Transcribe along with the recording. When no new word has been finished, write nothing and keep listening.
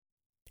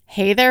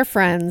Hey there,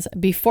 friends.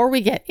 Before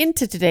we get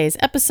into today's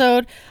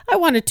episode, I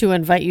wanted to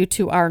invite you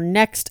to our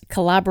next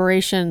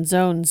Collaboration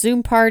Zone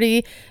Zoom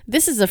party.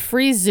 This is a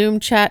free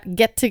Zoom chat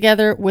get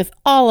together with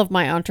all of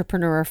my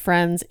entrepreneur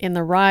friends in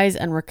the Rise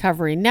and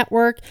Recovery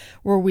Network,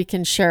 where we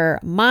can share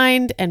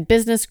mind and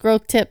business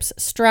growth tips,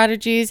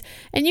 strategies,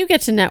 and you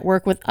get to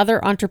network with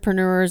other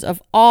entrepreneurs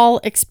of all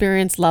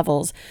experience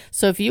levels.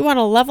 So if you want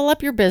to level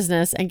up your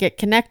business and get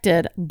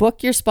connected,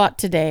 book your spot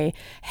today.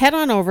 Head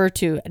on over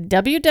to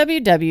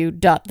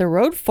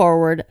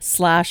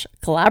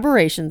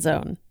www.theroadforward.com/collaboration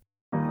zone.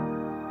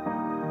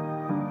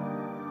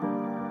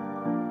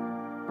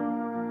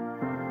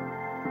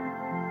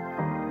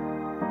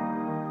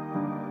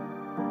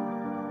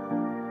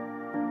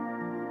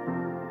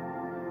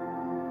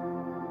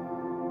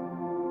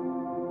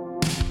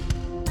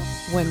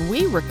 When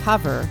we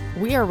recover,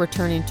 we are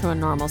returning to a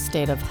normal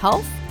state of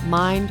health,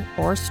 mind,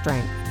 or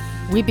strength.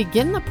 We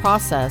begin the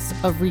process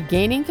of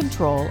regaining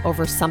control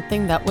over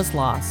something that was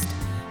lost.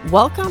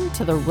 Welcome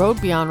to the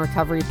Road Beyond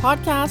Recovery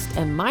podcast,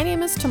 and my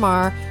name is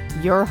Tamar,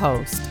 your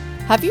host.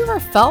 Have you ever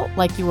felt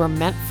like you were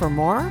meant for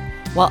more?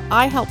 Well,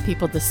 I help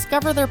people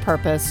discover their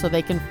purpose so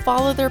they can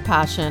follow their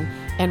passion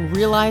and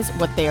realize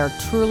what they are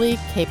truly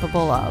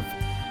capable of.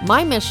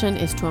 My mission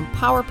is to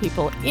empower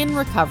people in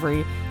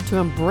recovery to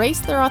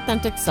embrace their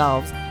authentic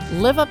selves,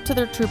 live up to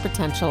their true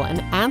potential, and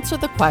answer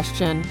the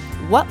question,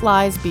 what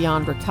lies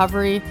beyond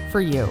recovery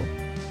for you?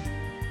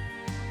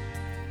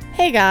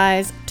 Hey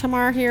guys,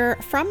 Tamar here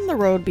from the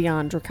Road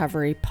Beyond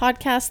Recovery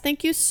podcast.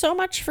 Thank you so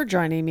much for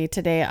joining me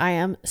today. I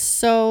am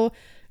so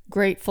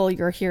grateful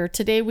you're here.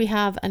 Today we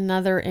have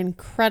another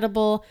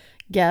incredible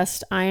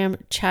guest. I am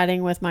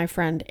chatting with my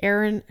friend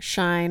Erin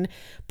Shine.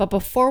 But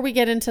before we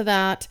get into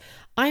that,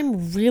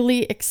 I'm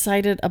really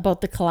excited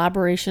about the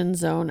Collaboration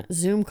Zone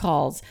Zoom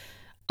calls.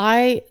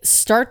 I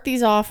start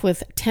these off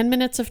with 10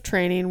 minutes of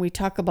training. We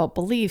talk about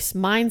beliefs,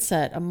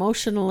 mindset,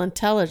 emotional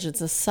intelligence,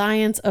 the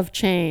science of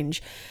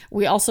change.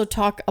 We also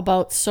talk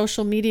about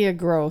social media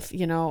growth.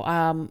 We're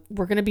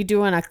going to be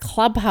doing a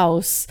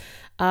Clubhouse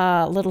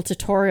little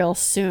tutorial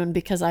soon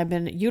because I've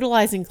been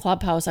utilizing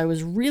Clubhouse. I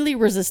was really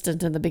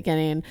resistant in the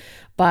beginning,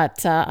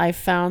 but I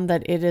found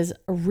that it is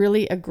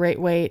really a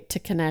great way to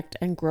connect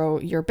and grow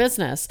your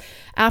business.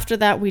 After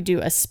that, we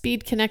do a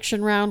speed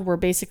connection round where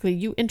basically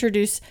you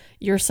introduce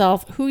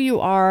yourself, who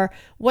you are,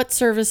 what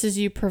services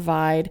you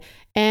provide,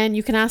 and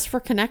you can ask for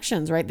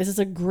connections, right? This is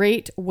a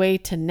great way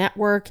to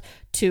network,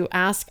 to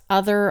ask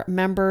other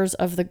members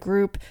of the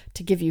group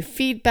to give you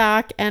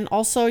feedback. And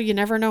also, you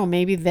never know,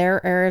 maybe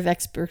their area of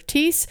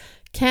expertise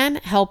can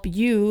help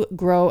you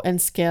grow and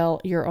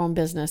scale your own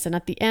business. And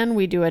at the end,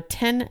 we do a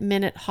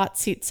 10-minute hot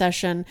seat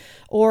session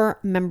or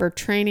member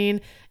training.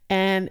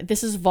 And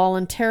this is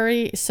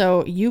voluntary,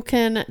 so you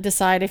can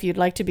decide if you'd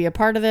like to be a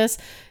part of this.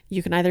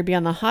 You can either be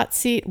on the hot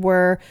seat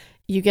where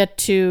you get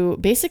to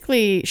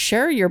basically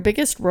share your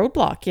biggest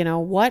roadblock.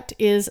 What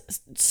is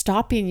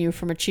stopping you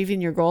from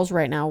achieving your goals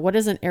right now? What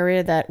is an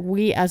area that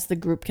we as the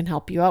group can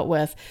help you out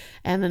with?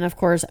 And then of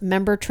course,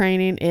 member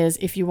training is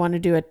if you want to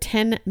do a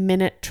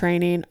 10-minute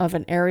training of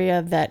an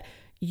area that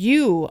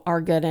you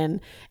are good in,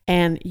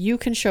 and you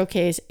can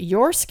showcase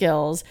your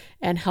skills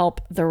and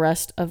help the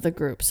rest of the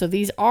group. So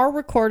these are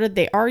recorded.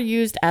 They are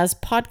used as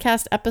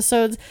podcast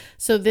episodes.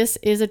 So this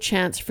is a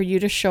chance for you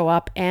to show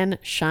up and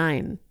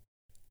shine.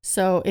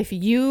 So if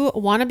you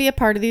want to be a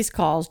part of these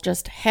calls,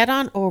 just head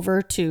on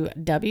over to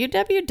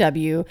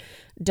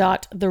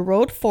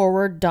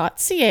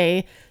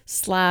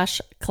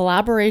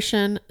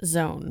www.theroadforward.ca/collaboration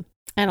zone,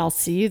 and I'll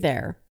see you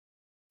there.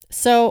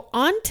 So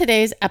on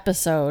today's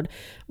episode,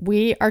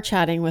 we are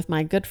chatting with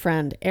my good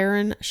friend,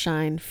 Erin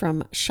Shine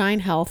from Shine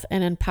Health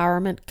and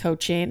Empowerment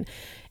Coaching.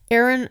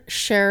 Erin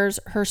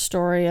shares her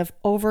story of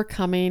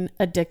overcoming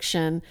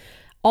addiction,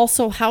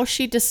 also how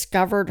she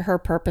discovered her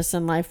purpose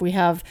in life. We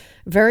have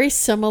very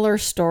similar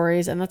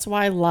stories, and that's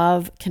why I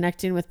love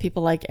connecting with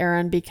people like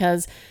Erin,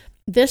 because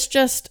this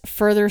just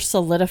further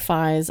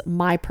solidifies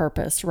my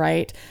purpose,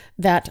 right?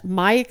 That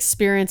my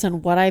experience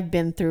and what I've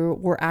been through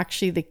were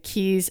actually the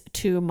keys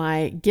to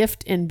my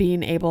gift in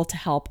being able to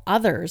help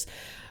others.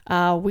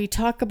 We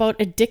talk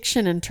about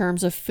addiction in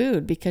terms of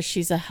food because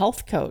she's a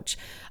health coach.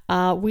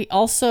 We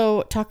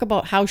also talk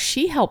about how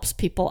she helps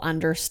people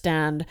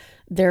understand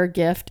their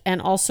gift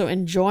and also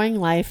enjoying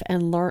life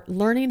and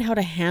learning how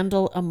to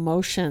handle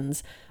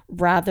emotions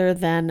rather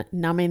than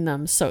numbing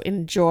them. So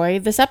enjoy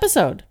this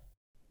episode.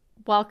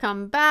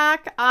 Welcome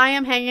back. I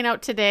am hanging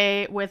out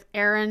today with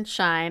Erin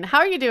Shine. How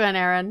are you doing,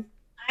 Erin?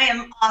 I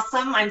am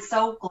awesome. I'm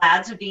so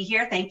glad to be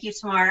here. Thank you,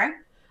 Tamara.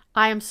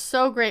 I am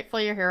so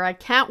grateful you're here. I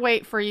can't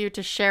wait for you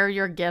to share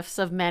your gifts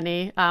of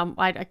many.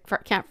 I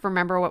can't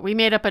remember what we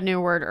made up a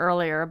new word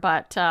earlier,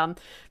 but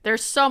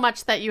there's so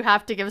much that you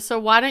have to give. So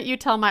why don't you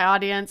tell my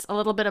audience a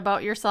little bit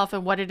about yourself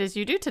and what it is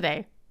you do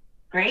today?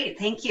 Great.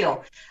 Thank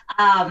you.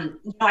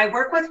 I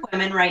work with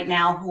women right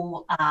now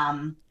who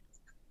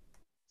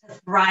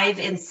thrive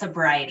in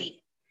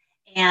sobriety.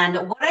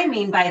 And what I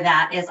mean by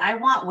that is I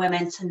want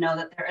women to know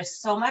that there is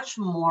so much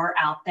more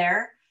out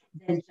there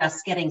than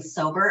just getting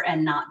sober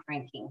and not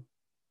drinking.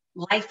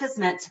 life is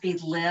meant to be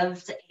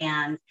lived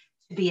and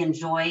to be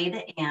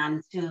enjoyed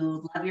and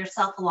to love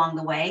yourself along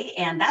the way.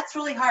 And that's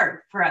really hard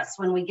for us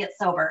when we get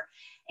sober.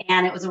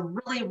 And it was a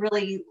really,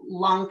 really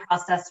long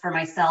process for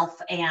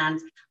myself. And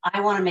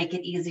I want to make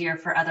it easier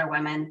for other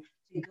women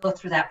to go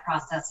through that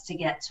process to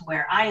get to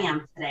where I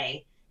am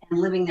today and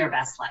living their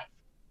best life.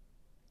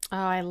 Oh,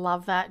 I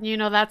love that. You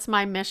know, that's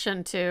my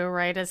mission too,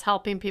 right? Is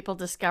helping people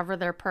discover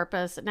their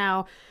purpose.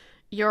 Now,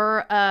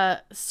 you're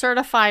a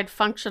certified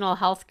functional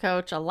health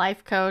coach, a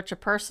life coach, a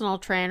personal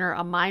trainer,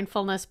 a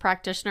mindfulness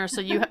practitioner.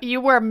 So you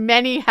wear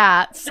many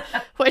hats,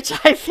 which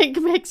I think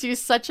makes you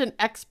such an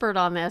expert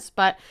on this.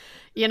 But,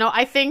 you know,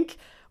 I think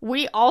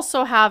we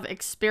also have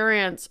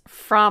experience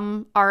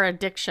from our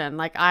addiction.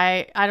 Like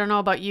I don't know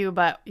about you,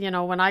 but you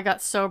know, when I got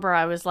sober,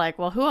 I was like,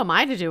 well, who am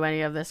I to do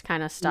any of this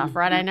kind of stuff,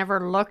 right? I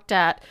never looked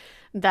at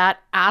that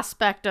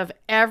aspect of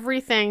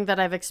everything that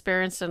I've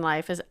experienced in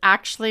life is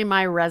actually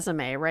my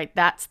resume, right?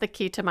 That's the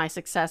key to my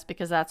success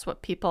because that's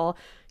what people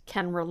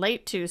can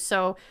relate to.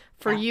 So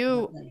for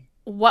you, Absolutely.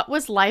 what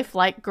was life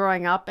like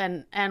growing up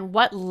and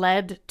what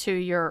led to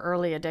your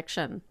early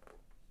addiction?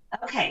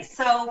 Okay,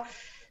 so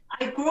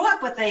I grew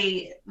up with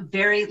a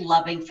very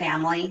loving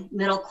family,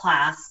 middle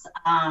class.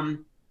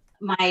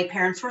 My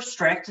parents were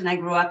strict, and I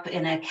grew up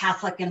in a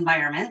Catholic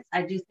environment.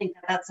 I do think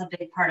that that's a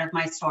big part of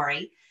my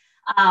story.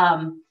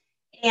 Um,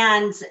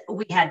 and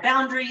we had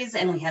boundaries,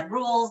 and we had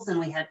rules, and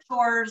we had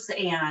chores,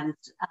 and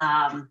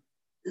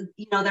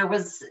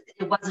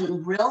it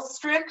wasn't real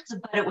strict,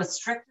 but it was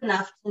strict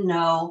enough to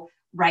know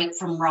right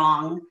from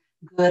wrong,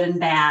 good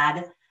and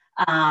bad.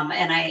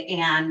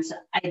 And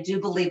I do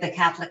believe the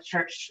Catholic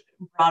Church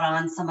brought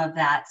on some of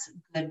that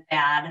good,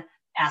 bad,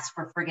 ask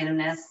for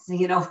forgiveness,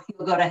 you'll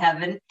go to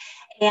heaven.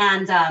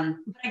 But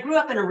I grew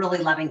up in a really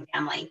loving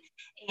family.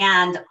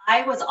 And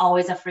I was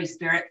always a free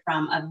spirit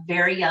from a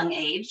very young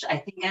age. I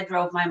think I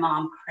drove my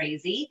mom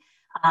crazy.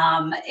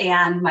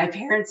 And my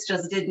parents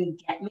just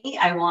didn't get me.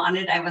 I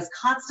was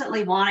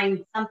constantly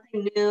wanting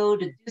something new,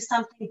 to do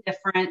something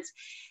different.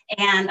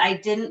 And I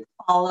didn't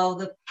follow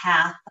the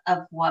path of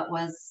what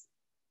was,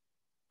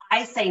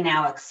 I say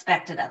now,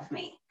 expected of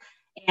me.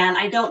 And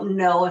I don't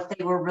know if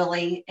they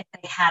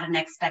had an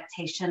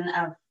expectation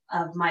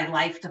of my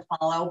life to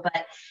follow,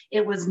 but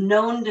it was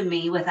known to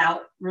me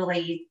without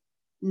really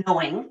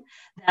knowing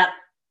that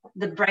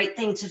the right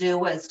thing to do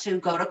was to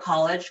go to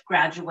college,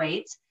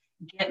 graduate,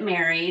 get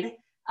married,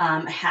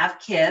 have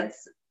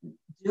kids,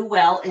 do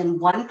well in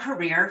one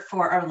career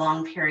for a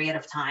long period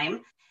of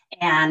time,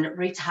 and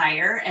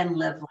retire and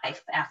live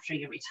life after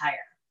you retire.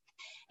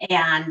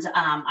 And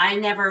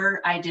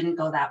I didn't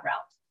go that route.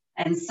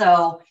 And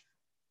so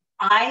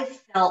I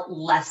felt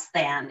less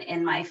than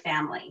in my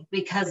family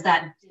because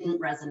that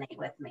didn't resonate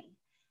with me.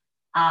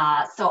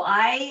 So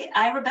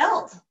I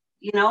rebelled.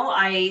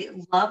 I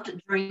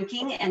loved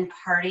drinking and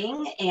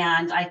partying,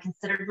 and I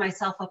considered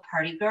myself a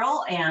party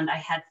girl, and I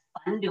had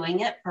fun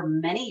doing it for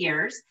many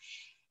years.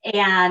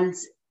 And,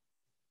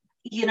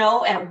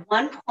 at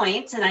one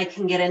point, and I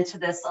can get into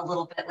this a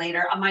little bit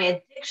later, my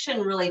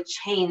addiction really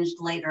changed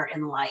later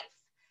in life.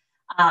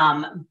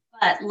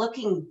 But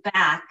looking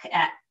back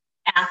at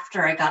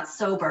after I got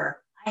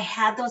sober, I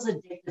had those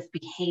addictive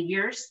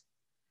behaviors,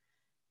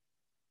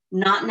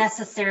 not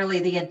necessarily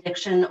the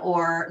addiction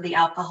or the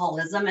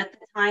alcoholism at the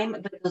time,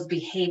 but those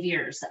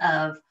behaviors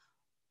of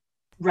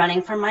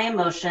running from my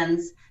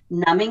emotions,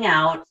 numbing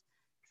out,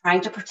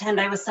 trying to pretend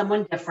I was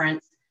someone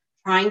different,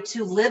 trying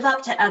to live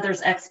up to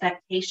others'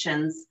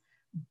 expectations,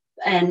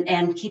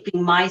 and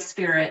keeping my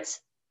spirit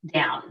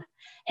down.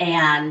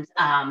 And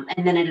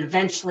then it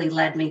eventually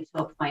led me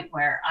to a point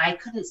where I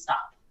couldn't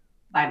stop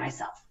by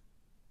myself.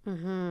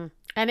 Mm-hmm.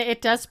 And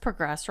it does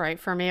progress, right?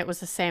 For me, it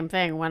was the same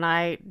thing when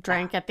I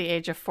drank at the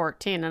age of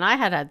 14, and I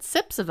had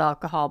sips of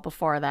alcohol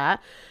before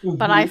that,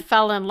 but I Mm-hmm.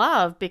 fell in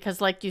love because,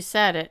 like you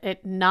said,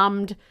 it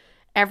numbed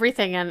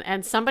everything.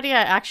 And somebody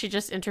I actually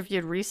just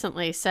interviewed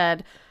recently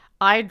said,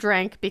 I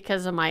drank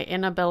because of my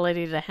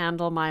inability to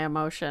handle my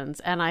emotions.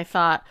 And I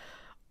thought,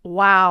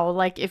 wow,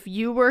 like if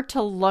you were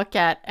to look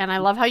at, and I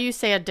love how you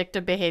say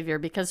addictive behavior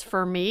because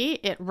for me,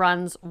 it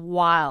runs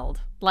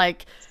wild.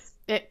 Like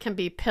it can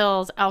be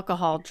pills,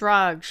 alcohol,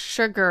 drugs,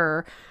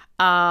 sugar,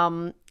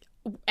 um,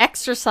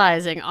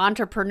 exercising,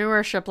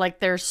 entrepreneurship. Like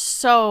there's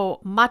so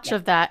much Yeah,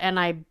 of that. And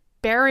I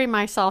bury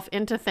myself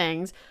into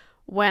things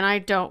when I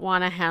don't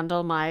want to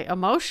handle my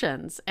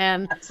emotions.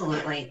 And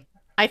absolutely.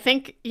 I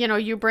think,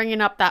 you bringing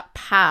up that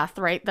path,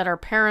 right, that our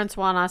parents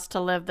want us to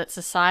live, that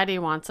society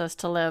wants us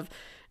to live.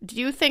 Do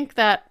you think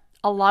that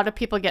a lot of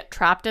people get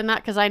trapped in that?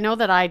 Because I know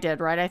that I did,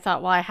 right? I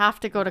thought, well, I have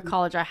to go to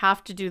college. I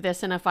have to do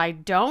this. And if I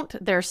don't,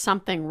 there's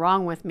something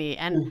wrong with me.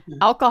 And Mhm.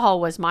 alcohol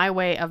was my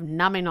way of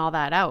numbing all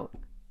that out.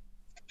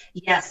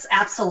 Yes,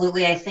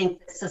 absolutely. I think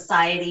that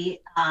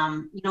society,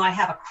 I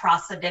have a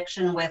cross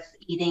addiction with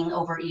eating,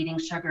 overeating,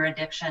 sugar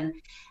addiction,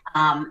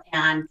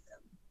 and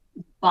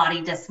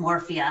body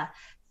dysmorphia.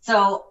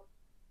 So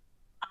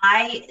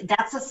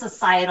that's a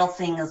societal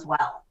thing as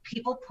well.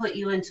 People put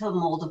you into a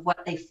mold of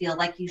what they feel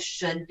like you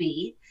should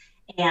be.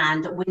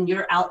 And when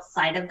you're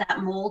outside of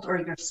that mold or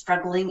you're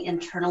struggling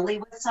internally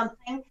with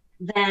something,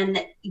 then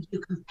you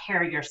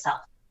compare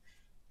yourself.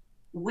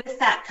 With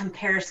that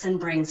comparison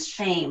brings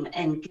shame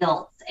and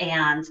guilt,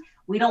 and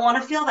we don't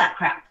want to feel that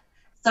crap.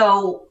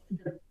 So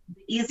the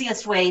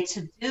easiest way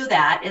to do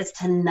that is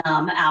to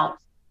numb out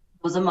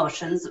those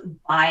emotions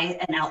by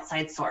an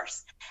outside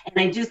source. And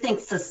I do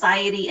think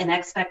society and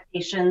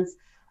expectations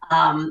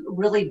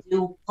really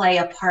do play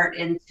a part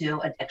into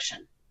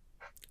addiction.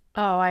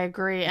 Oh, I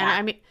agree. And Yeah.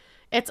 I mean,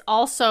 it's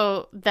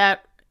also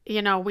that,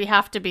 we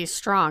have to be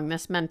strong,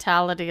 this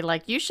mentality.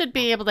 Like, you should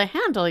be able to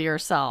handle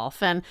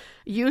yourself and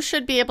you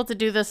should be able to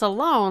do this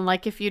alone.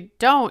 Like, if you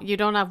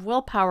don't have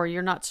willpower,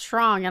 you're not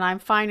strong. And I'm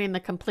finding the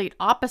complete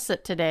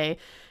opposite today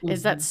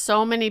is that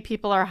so many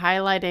people are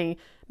highlighting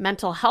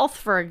mental health,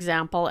 for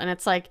example. And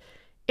it's like,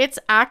 it's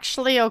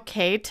actually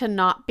okay to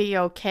not be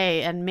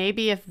okay. And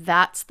maybe if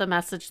that's the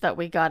message that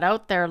we got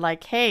out there,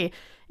 like, hey,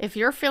 if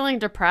you're feeling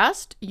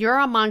depressed, you're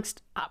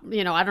amongst,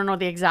 I don't know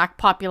the exact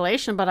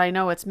population, but I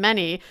know it's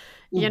many.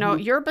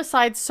 You're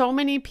beside so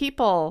many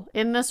people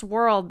in this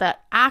world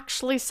that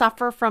actually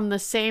suffer from the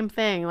same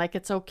thing. Like,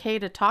 it's okay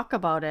to talk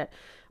about it.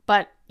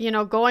 But,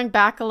 going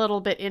back a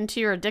little bit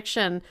into your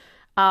addiction,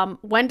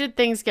 when did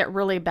things get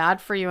really bad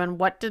for you, and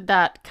what did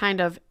that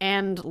kind of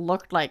end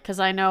look like?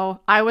 Because I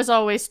know I was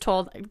always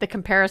told the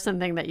comparison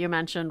thing that you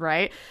mentioned,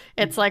 right?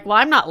 It's like, well,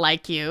 I'm not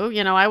like you.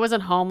 I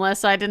wasn't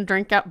homeless. I didn't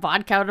drink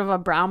vodka out of a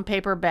brown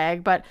paper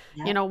bag. But,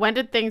 when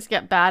did things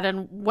get bad,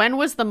 and when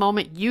was the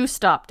moment you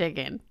stopped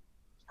digging?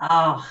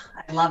 Oh,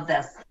 I love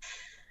this.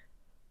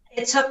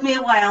 It took me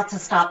a while to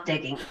stop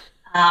digging.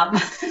 Um,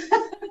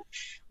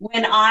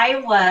 when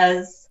I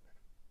was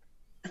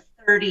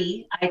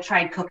 30, I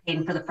tried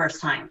cocaine for the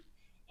first time.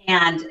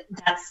 And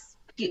that's,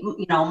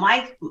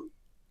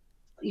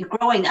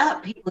 growing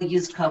up, people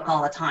used Coke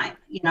all the time.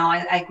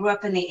 I grew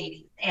up in the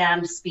 80s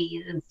and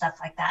speed and stuff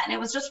like that. And it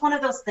was just one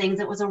of those things.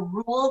 It was a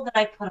rule that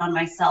I put on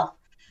myself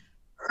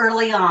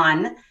early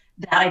on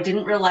that I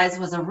didn't realize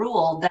was a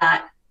rule,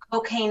 that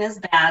cocaine is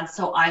bad,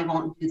 so I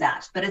won't do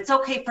that. But it's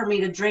okay for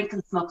me to drink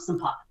and smoke some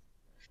pot.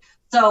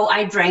 So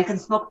I drank and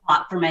smoked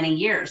pot for many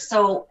years.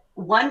 So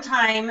one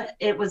time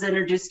it was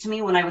introduced to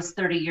me when I was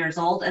 30 years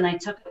old, and I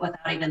took it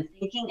without even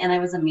thinking, and I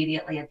was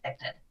immediately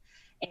addicted.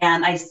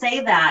 And I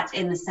say that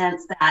in the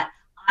sense that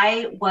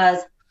I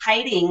was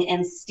hiding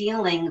and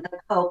stealing the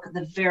Coke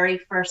the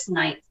very first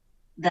night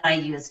that I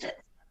used it.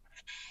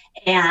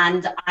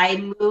 And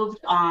I moved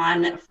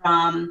on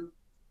from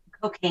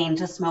cocaine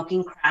to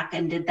smoking crack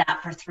and did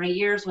that for 3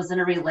 years, was in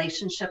a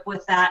relationship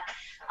with that,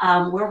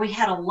 where we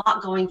had a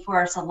lot going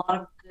for us, a lot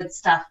of good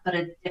stuff, but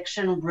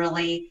addiction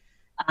really,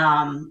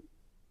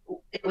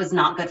 it was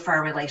not good for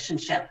our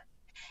relationship.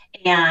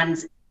 And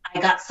I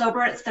got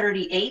sober at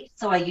 38,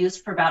 so I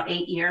used for about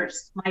 8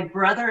 years. My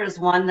brother is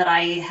one that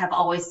I have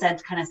always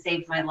said kind of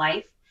saved my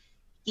life.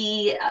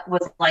 He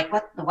was like,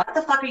 what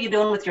the fuck are you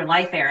doing with your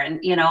life, Erin?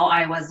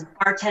 I was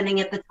bartending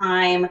at the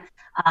time.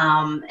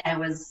 I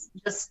was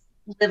just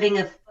living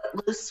a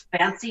footloose,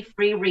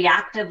 fancy-free,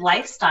 reactive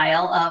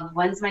lifestyle of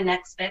when's my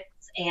next fix,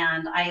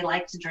 and I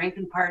like to drink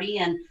and party,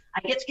 and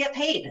I get to get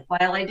paid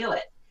while I do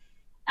it.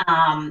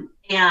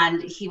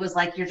 And he was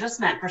like, you're just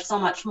meant for so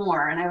much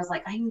more. And I was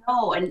like, I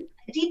know. And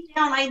deep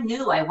down, I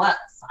knew I was.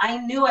 I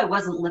knew I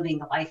wasn't living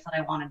the life that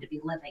I wanted to be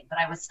living, but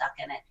I was stuck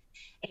in it.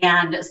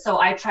 And so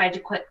I tried to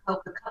quit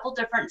Coke a couple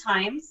different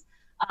times,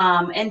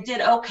 and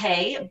did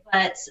okay.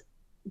 But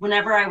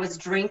whenever I was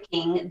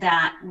drinking,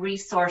 that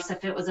resource,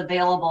 if it was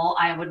available,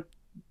 I would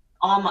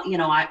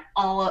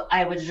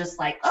I was just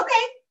like,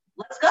 okay,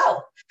 let's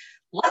go.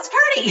 Let's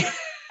party.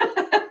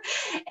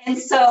 And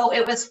so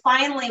it was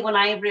finally when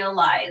I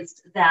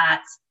realized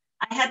that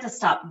I had to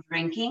stop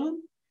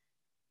drinking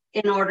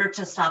in order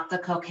to stop the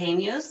cocaine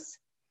use.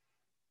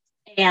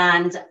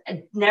 And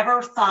I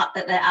never thought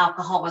that the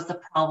alcohol was the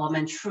problem.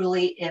 And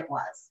truly it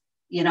was.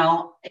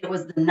 It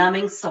was the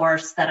numbing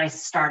source that I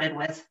started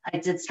with. I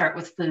did start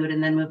with food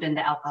and then moved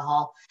into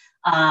alcohol.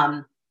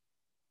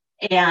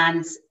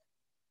 And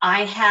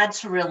I had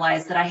to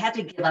realize that I had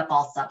to give up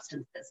all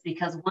substances,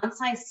 because once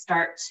I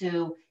start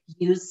to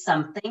use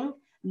something,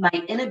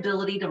 my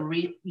inability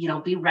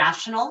to be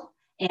rational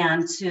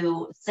and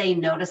to say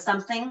no to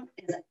something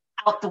is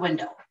out the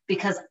window,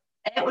 because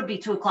it would be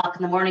 2:00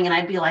 in the morning and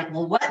I'd be like,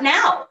 well, what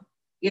now?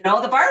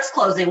 The bar's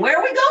closing. Where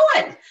are we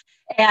going?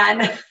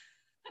 And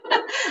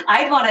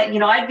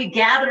I'd be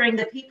gathering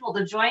the people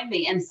to join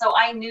me. And so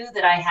I knew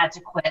that I had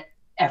to quit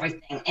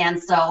everything.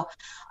 And so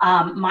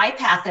my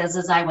path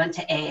is I went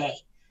to AA.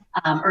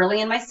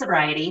 Early in my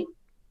sobriety,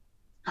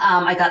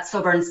 I got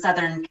sober in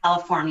Southern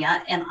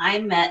California, and I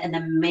met an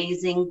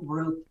amazing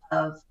group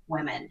of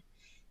women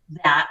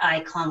that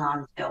I clung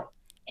on to.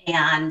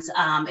 And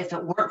if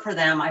it weren't for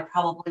them, I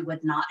probably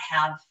would not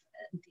have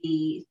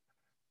the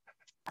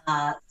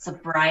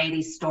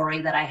sobriety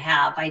story that I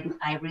have.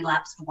 I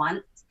relapsed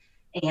once,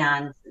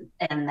 and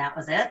that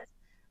was it.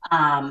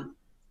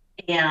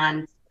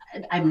 And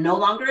I'm no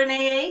longer in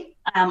AA.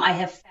 I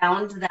have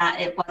found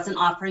that it wasn't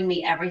offering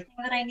me everything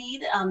that I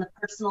need on the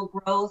personal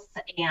growth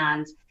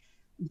and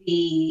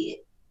the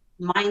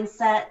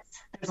mindset.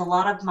 There's a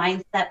lot of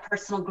mindset,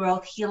 personal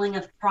growth, healing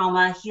of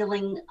trauma,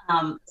 healing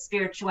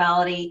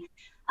spirituality.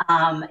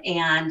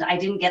 And I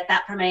didn't get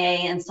that from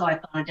AA, and so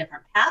I've gone a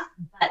different path,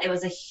 but it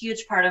was a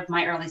huge part of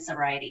my early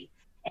sobriety.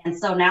 And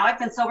so now I've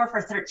been sober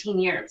for 13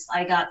 years.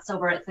 I got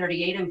sober at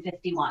 38 and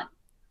 51.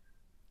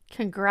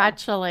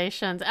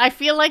 Congratulations. I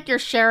feel like you're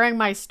sharing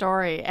my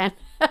story, and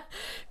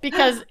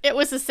because it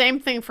was the same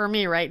thing for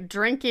me, right?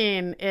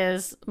 Drinking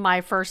is my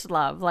first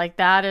love. Like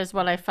that is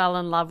what I fell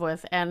in love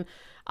with. And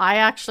I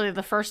actually,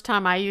 the first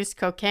time I used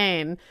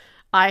cocaine,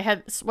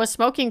 was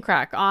smoking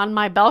crack on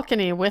my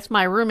balcony with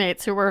my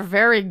roommates who were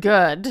very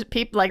good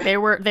people. Like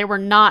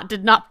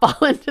did not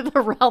fall into the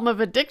realm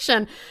of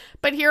addiction.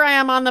 But here I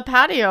am on the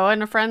patio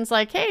and a friend's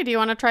like, "Hey, do you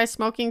want to try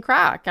smoking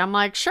crack?" I'm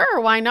like, "Sure,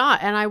 why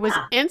not?" And I was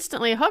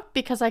instantly hooked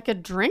because I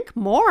could drink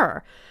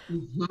more.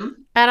 Mm-hmm.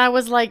 And I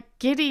was like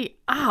giddy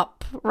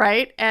up,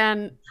 right?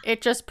 And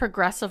it just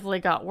progressively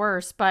got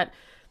worse. But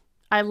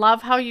I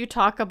love how you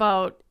talk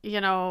about,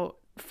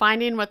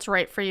 finding what's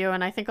right for you.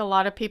 And I think a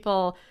lot of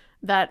people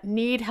that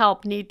need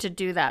help need to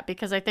do that,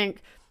 because I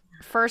think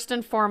first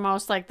and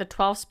foremost, like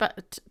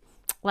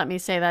let me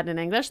say that in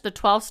English, the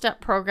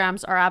 12-step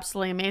programs are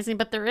absolutely amazing,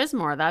 but there is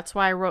more. That's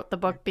why I wrote the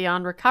book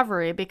Beyond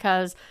Recovery,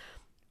 because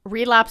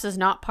relapse is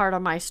not part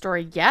of my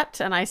story yet.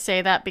 And I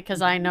say that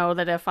because I know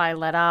that if I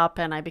let up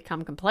and I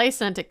become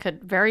complacent, it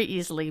could very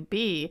easily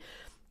be.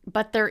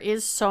 But there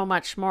is so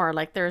much more.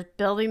 Like there's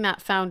building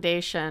that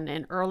foundation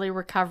in early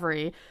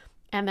recovery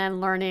and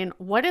then learning,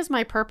 what is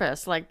my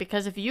purpose? Like,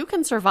 because if you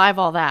can survive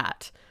all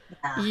that,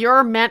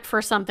 you're meant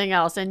for something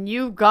else, and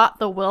you've got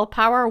the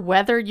willpower,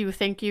 whether you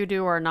think you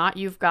do or not,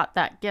 you've got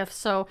that gift.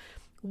 So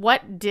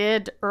what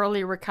did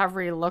early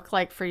recovery look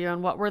like for you,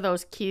 and what were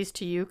those keys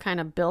to you kind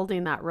of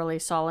building that really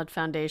solid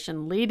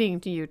foundation,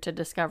 leading to you to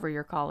discover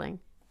your calling?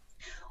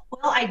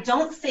 Well, I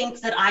don't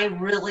think that I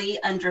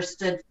really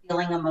understood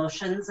feeling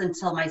emotions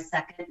until my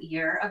second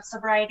year of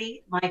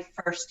sobriety. My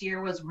first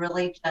year was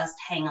really just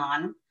hang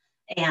on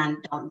and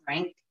don't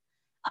drink.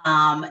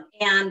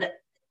 And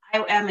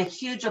I am a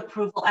huge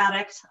approval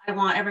addict. I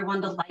want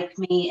everyone to like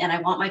me, and I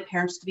want my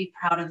parents to be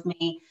proud of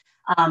me.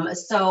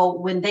 So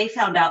when they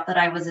found out that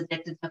I was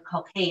addicted to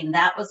cocaine,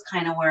 that was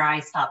kind of where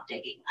I stopped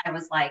digging. I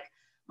was like,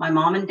 my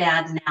mom and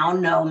dad now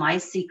know my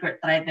secret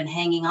that I've been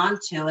hanging on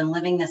to and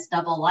living this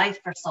double life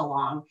for so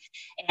long.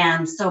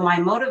 And so my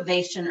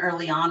motivation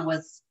early on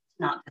was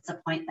not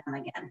disappoint them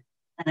again.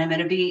 And I'm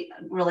going to be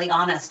really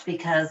honest,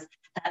 because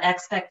that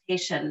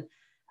expectation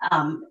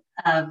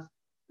of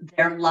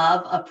their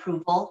love,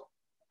 approval,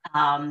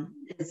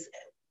 is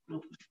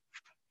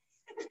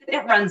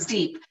it runs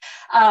deep.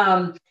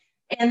 And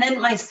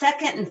then my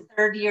second and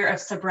third year of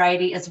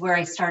sobriety is where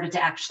I started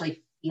to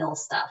actually feel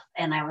stuff.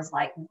 And I was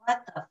like,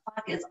 what the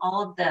fuck is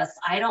all of this?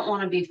 I don't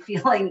want to be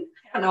feeling,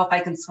 I don't know if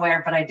I can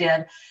swear, but I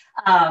did.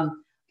 But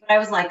I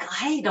was like,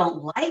 I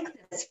don't like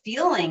this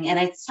feeling. And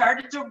I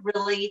started to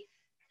really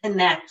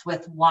connect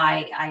with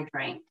why I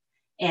drank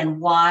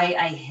and why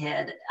I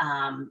hid,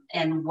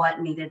 and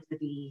what needed to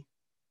be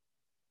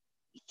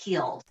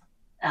healed.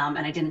 And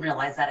I didn't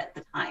realize that at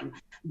the time.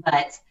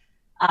 But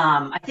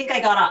I think I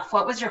got off.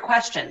 What was your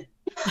question?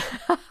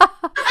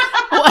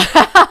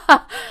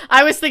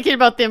 I was thinking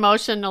about the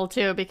emotional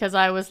too, because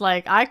I was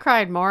like, I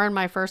cried more in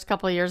my first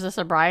couple of years of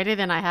sobriety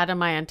than I had in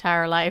my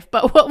entire life.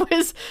 But what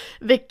was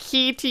the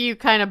key to you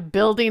kind of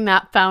building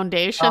that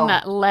foundation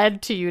that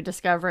led to you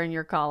discovering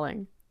your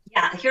calling?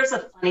 Yeah, here's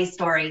a funny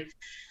story.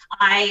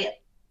 I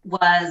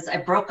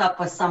broke up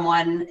with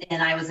someone,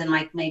 and I was in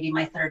maybe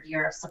my third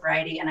year of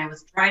sobriety, and I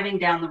was driving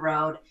down the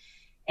road,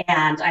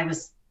 and I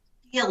was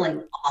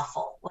feeling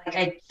awful. Like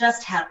I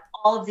just had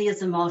all of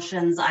these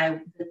emotions.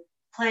 The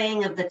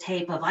playing of the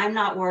tape of I'm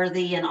not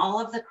worthy and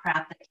all of the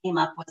crap that came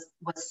up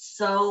was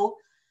so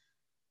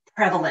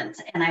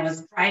prevalent. And I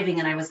was driving,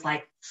 and I was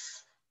like,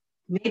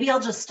 maybe I'll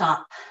just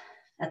stop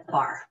at the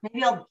bar.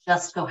 Maybe I'll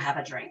just go have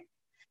a drink.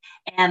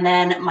 And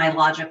then my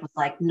logic was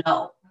like,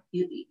 no,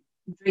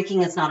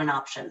 drinking is not an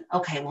option.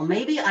 Okay, well,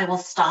 maybe I will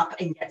stop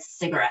and get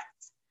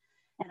cigarettes.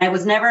 And I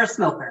was never a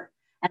smoker.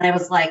 And I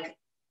was like,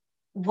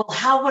 well,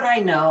 how would I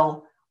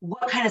know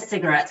what kind of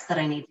cigarettes that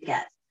I need to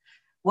get?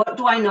 What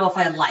do I know if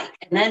I like?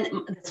 And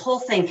then this whole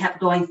thing kept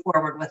going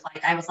forward with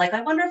I was like,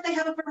 I wonder if they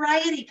have a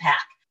variety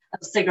pack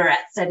of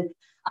cigarettes. And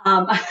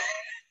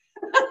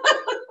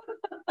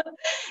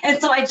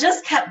and so I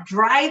just kept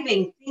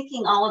driving,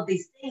 thinking all of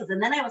these things.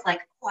 And then I was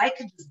like, oh, I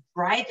could just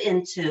drive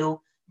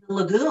into the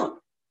lagoon.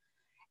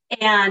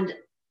 And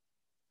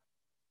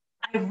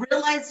I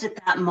realized at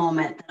that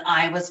moment that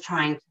I was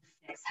trying to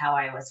fix how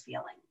I was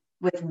feeling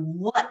with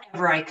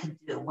whatever I could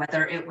do,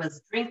 whether it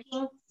was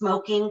drinking,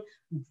 smoking,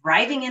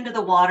 driving into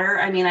the water.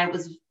 I mean, I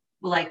was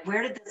like,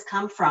 where did this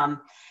come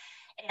from?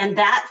 And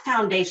that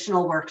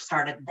foundational work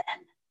started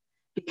then,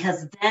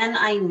 because then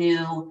I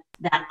knew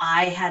that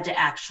I had to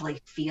actually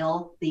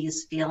feel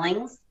these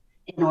feelings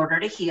in order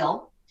to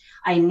heal.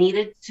 I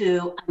needed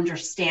to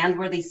understand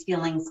where these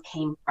feelings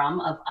came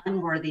from of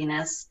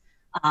unworthiness,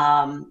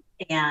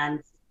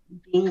 and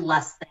being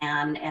less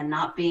than and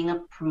not being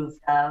approved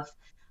of.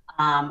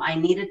 I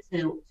needed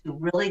to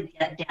really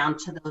get down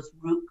to those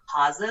root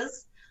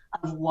causes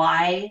of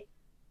why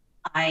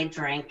I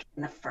drank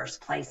in the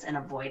first place and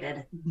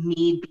avoided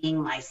me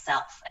being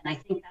myself. And I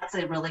think that's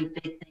a really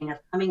big thing of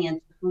coming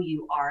into who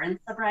you are in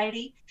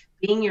sobriety,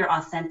 being your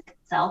authentic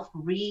self,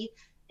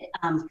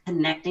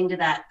 connecting to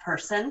that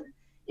person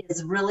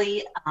is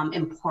really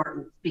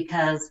important,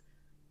 because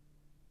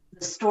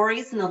the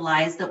stories and the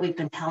lies that we've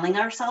been telling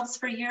ourselves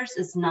for years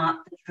is not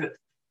the truth.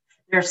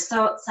 There's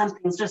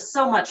something's just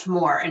so much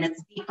more, and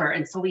it's deeper.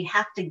 And so we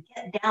have to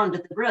get down to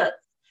the roots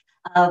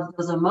of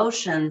those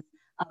emotions,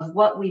 of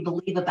what we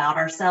believe about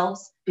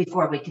ourselves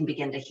before we can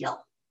begin to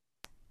heal.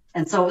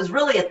 And so it was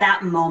really at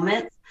that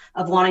moment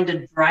of wanting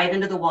to drive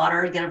into the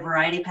water, get a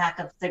variety pack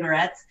of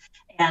cigarettes,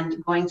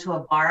 and going to a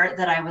bar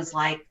that I was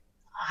like,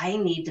 I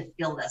need to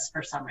feel this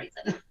for some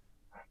reason.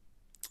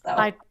 So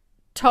I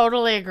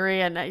totally agree.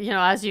 And,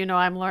 as you know,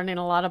 I'm learning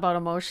a lot about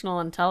emotional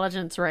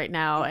intelligence right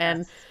now. yes.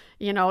 And,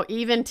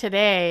 even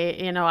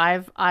today,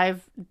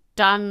 I've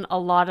done a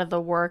lot of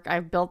the work.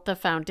 I've built the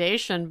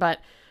foundation, but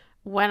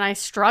when I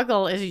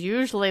struggle is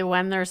usually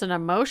when there's an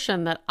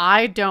emotion that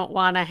I don't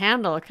want to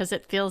handle because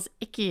it feels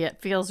icky,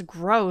 it feels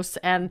gross.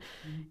 And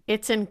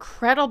it's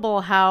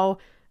incredible how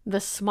the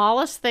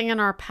smallest thing in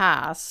our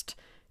past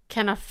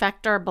can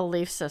affect our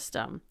belief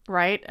system,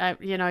 right?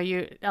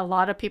 A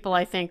lot of people,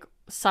 I think,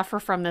 suffer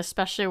from this,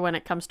 especially when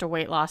it comes to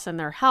weight loss and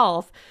their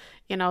health.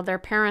 Their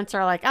parents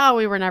are like, oh,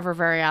 we were never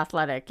very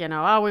athletic,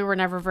 oh, we were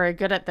never very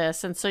good at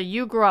this. And so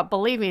you grew up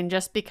believing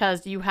just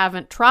because you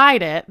haven't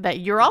tried it,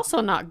 that you're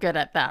also not good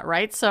at that,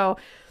 right? So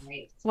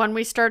when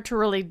we start to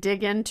really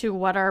dig into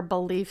what our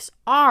beliefs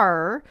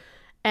are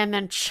and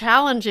then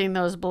challenging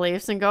those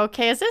beliefs and go,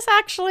 okay, is this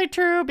actually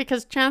true?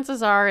 Because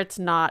chances are it's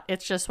not.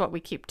 It's just what we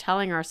keep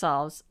telling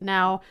ourselves.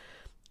 Now,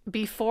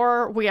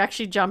 before we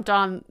actually jumped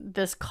on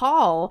this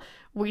call,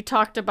 we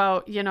talked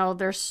about,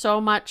 there's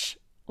so much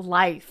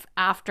life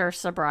after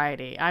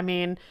sobriety. I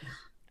mean,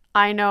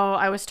 I know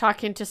I was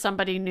talking to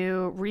somebody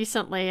new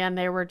recently and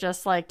they were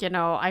just like,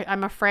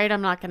 I'm afraid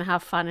I'm not going to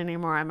have fun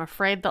anymore. I'm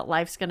afraid that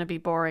life's going to be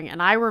boring.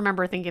 And I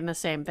remember thinking the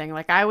same thing.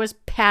 Like, I was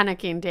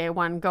panicking day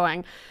one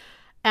going,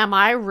 am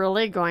I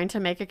really going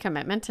to make a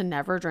commitment to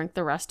never drink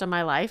the rest of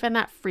my life? And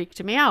that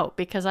freaked me out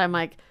because I'm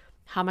like,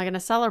 how am I going to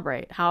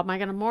celebrate? How am I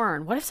going to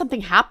mourn? What if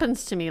something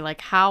happens to me?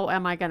 Like, how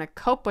am I going to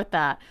cope with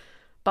that?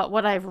 But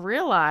what I've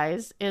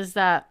realized is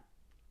that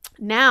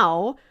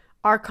now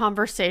our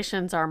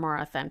conversations are more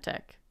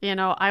authentic.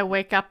 I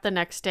wake up the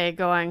next day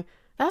going,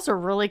 that's a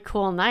really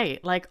cool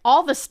night. Like,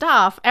 all the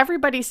stuff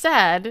everybody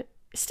said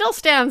still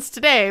stands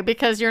today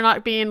because you're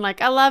not being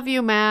like, I love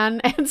you,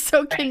 man. And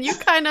so can you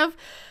kind of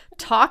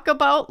talk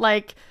about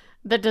like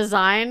the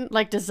design,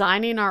 like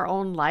designing our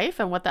own life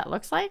and what that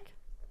looks like?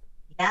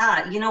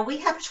 Yeah, we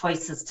have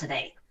choices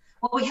today.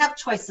 Well, we have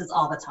choices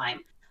all the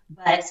time,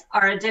 but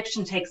our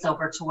addiction takes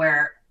over to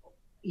where,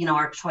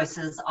 our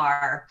choices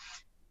are,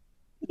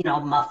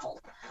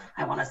 muffled.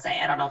 I want to say,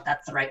 I don't know if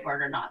that's the right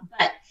word or not,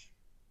 but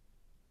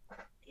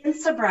in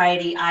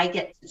sobriety, I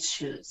get to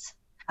choose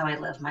how I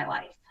live my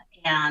life.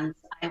 And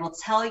I will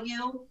tell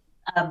you,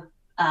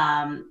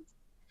 the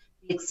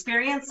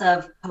experience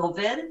of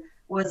COVID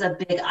was a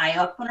big eye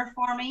opener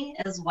for me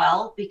as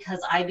well, because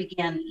I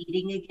began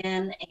eating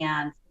again,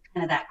 and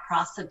kind of that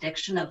cross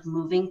addiction of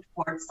moving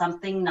towards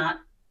something, not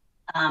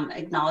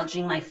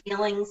acknowledging my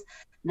feelings,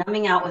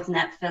 numbing out with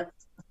Netflix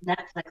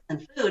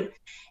and food.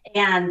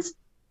 And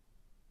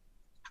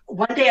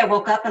one day I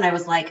woke up and I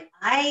was like,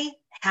 I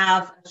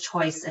have a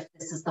choice if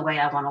this is the way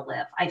I want to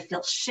live. I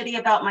feel shitty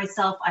about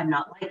myself. I'm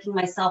not liking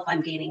myself.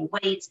 I'm gaining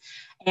weight.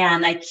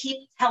 And I keep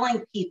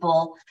telling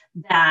people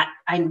that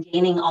I'm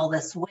gaining all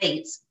this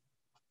weight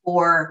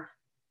for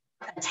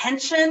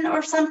attention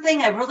or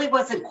something. I really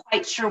wasn't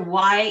quite sure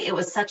why it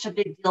was such a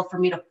big deal for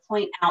me to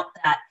point out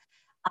that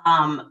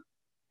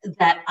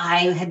that I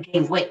had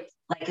gained weight.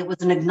 Like, it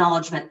was an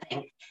acknowledgement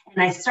thing.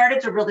 And I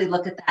started to really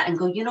look at that and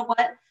go, you know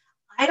what?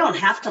 I don't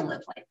have to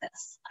live like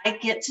this. I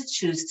get to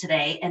choose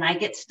today, and I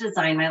get to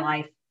design my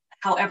life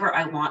however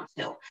I want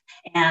to.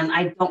 And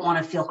I don't want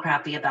to feel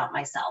crappy about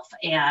myself.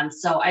 And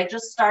so I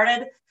just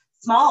started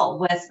small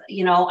with,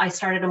 I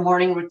started a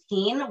morning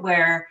routine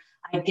where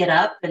I'd get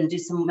up and do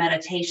some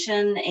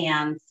meditation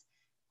and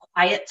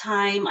quiet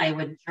time. I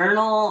would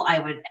journal, I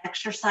would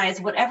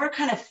exercise, whatever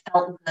kind of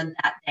felt good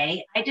that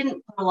day. I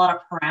didn't put a lot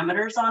of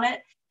parameters on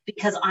it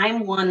because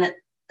I'm one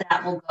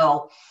that will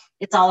go,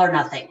 it's all or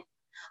nothing.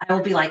 I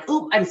will be like,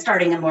 ooh, I'm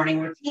starting a morning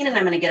routine and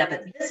I'm going to get up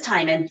at this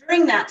time. And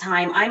during that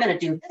time, I'm going to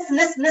do this and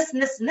this and this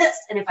and this and this.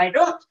 And if I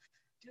don't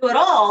do it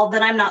all,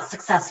 then I'm not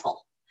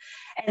successful.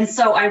 And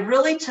so I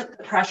really took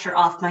the pressure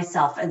off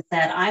myself and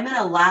said, I'm going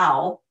to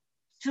allow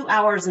 2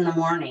 hours in the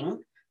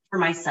morning for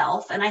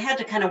myself. And I had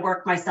to kind of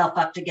work myself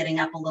up to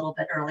getting up a little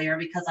bit earlier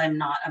because I'm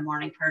not a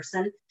morning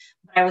person.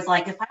 But I was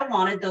like, if I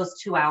wanted those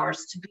 2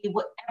 hours to be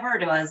whatever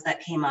it was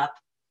that came up,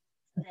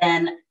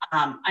 then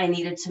I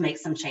needed to make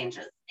some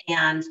changes.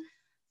 And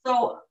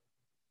so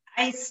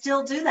I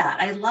still do that.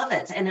 I love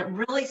it. And it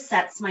really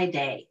sets my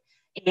day.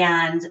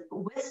 And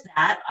with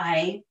that,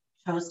 I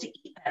chose to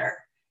eat better.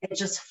 it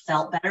just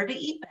felt better to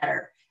eat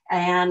better.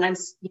 And I'm,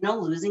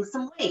 losing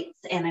some weight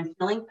and I'm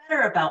feeling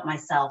better about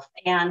myself.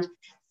 And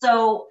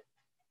so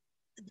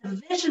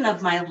the vision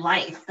of my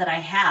life that I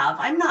have,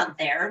 I'm not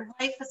there.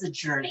 Life is a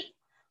journey.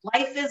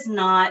 Life is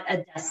not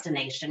a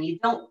destination. You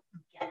don't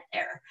get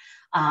there,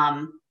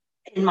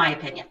 in my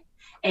opinion.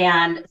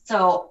 And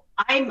so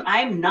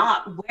I'm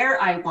not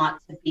where I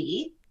want to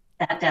be,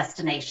 that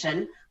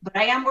destination, but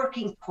I am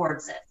working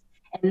towards it.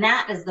 And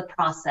that is the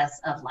process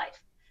of life,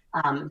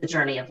 the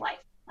journey of life,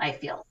 I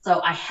feel.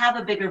 So I have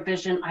a bigger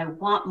vision. I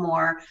want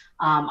more.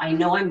 I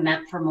know I'm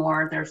meant for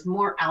more. There's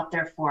more out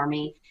there for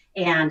me.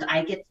 And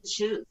I get to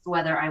choose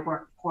whether I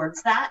work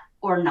towards that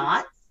or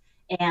not.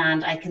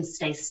 And I can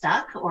stay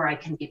stuck or I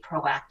can be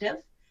proactive.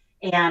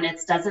 And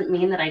it doesn't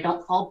mean that I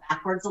don't fall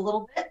backwards a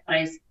little bit, but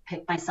I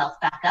pick myself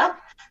back up.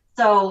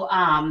 So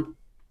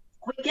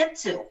we get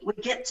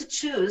to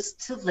choose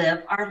to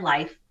live our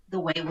life the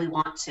way we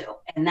want to.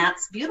 And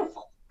that's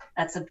beautiful.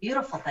 That's a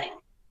beautiful thing.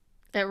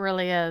 It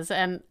really is.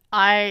 And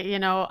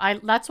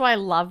that's why I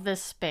love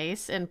this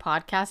space in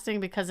podcasting,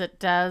 because it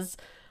does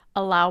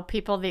allow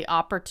people the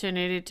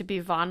opportunity to be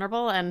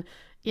vulnerable. And,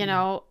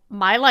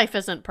 my life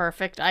isn't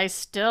perfect. I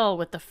still,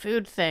 with the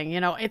food thing,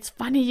 it's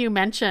funny you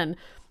mention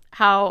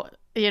how,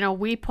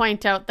 we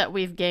point out that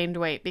we've gained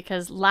weight,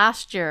 because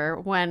last year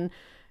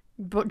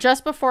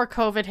just before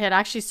COVID hit,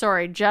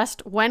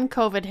 just when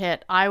COVID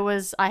hit, I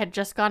had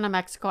just gone to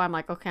Mexico. I'm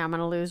like, okay, I'm going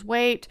to lose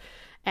weight.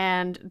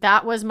 And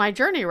that was my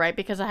journey, right?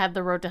 Because I had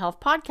the Road to Health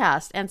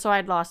podcast. And so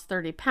I'd lost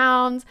 30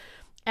 pounds.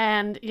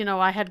 And,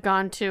 I had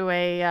gone to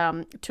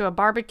a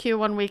barbecue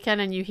one weekend,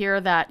 and you hear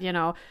that,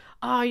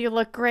 oh, you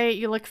look great.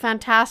 You look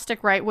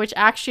fantastic, right? Which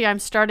actually I'm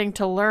starting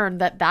to learn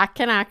that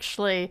can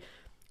actually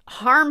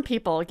harm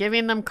people.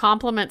 Giving them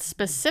compliments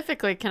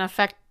specifically can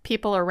affect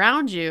people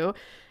around you.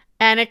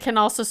 And it can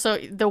also, so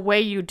the way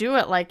you do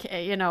it,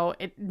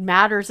 it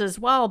matters as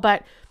well.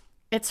 But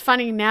it's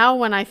funny now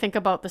when I think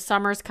about the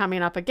summers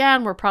coming up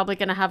again, we're probably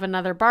going to have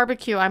another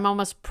barbecue. I'm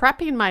almost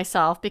prepping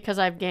myself, because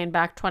I've gained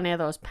back 20 of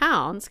those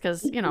pounds,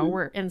 because,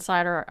 we're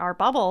inside our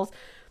bubbles.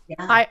 Yeah.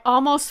 I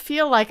almost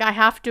feel like I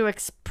have to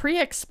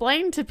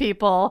pre-explain to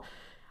people,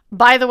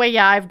 by the way,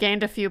 yeah, I've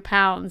gained a few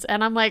pounds.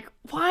 And I'm like,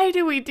 why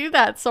do we do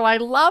that? So I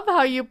love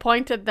how you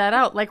pointed that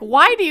out. Like,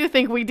 why do you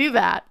think we do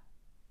that?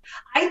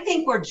 I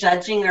think we're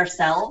judging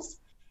ourselves,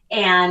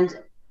 and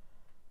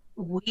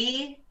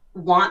we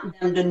want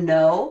them to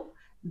know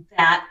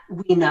that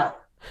we know.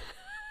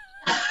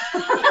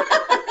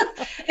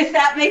 If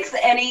that makes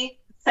any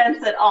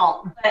sense at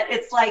all. But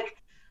it's like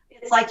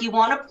you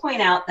want to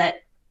point out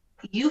that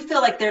you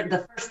feel like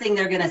the first thing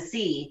they're going to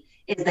see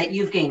is that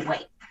you've gained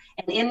weight.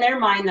 And in their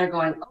mind, they're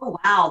going, oh,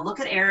 wow, look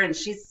at Erin.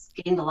 She's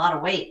gained a lot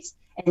of weight.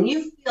 And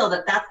you feel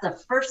that that's the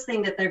first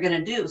thing that they're going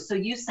to do. So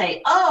you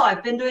say, oh,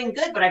 I've been doing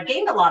good, but I've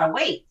gained a lot of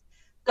weight.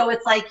 So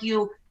it's like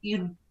you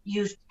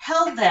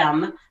tell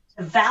them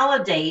to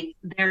validate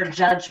their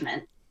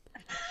judgment.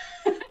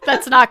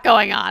 That's not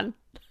going on.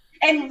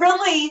 And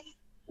really,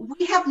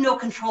 we have no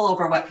control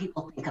over what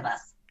people think of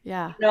us.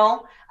 Yeah.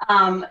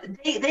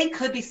 They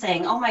could be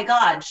saying, oh my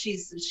God,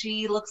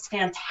 she looks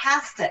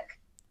fantastic.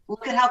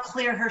 Look at how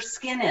clear her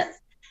skin is.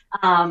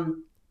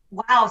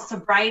 Wow,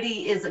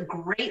 sobriety is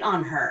great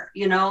on her,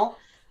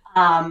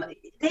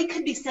 They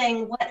could be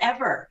saying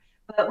whatever,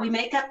 but we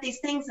make up these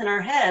things in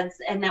our heads,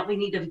 and that we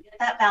need to get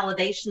that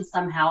validation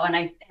somehow.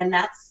 And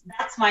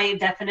that's my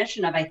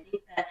definition of, I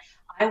think that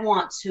I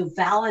want to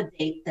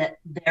validate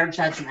their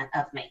judgment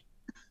of me.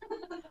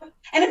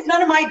 And it's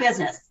none of my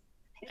business.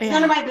 It's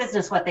none of my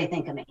business what they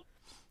think of me.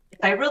 If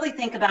I really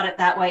think about it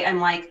that way, I'm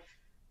like,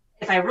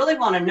 if I really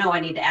want to know, I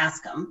need to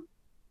ask them,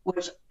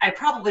 which I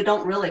probably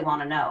don't really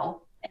want to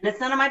know. And it's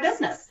none of my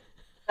business.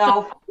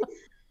 So.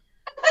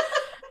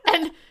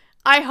 And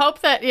I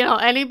hope that,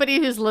 anybody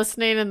who's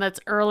listening and that's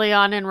early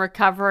on in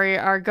recovery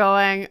are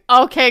going,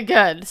 okay,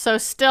 good. So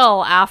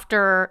still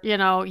after,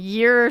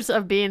 years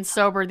of being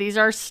sober, these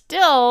are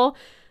still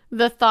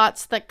the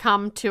thoughts that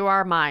come to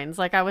our minds.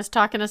 Like, I was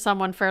talking to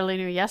someone fairly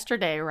new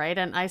yesterday, right?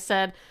 And I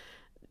said,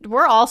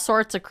 we're all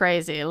sorts of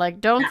crazy.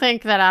 Like, don't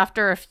think that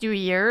after a few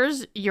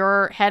years,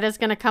 your head is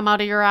going to come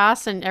out of your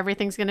ass and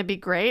everything's going to be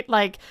great.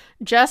 Like,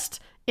 just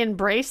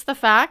embrace the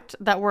fact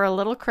that we're a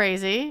little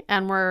crazy,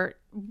 and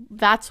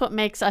that's what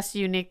makes us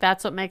unique.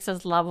 That's what makes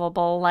us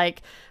lovable.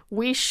 Like,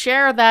 we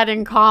share that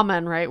in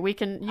common, right?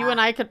 You and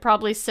I could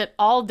probably sit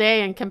all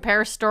day and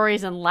compare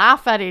stories and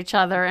laugh at each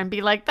other and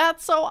be like,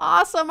 that's so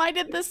awesome. I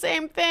did the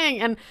same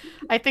thing. And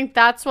I think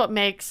that's what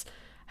makes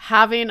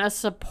having a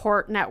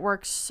support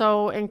network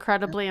so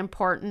incredibly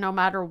important, no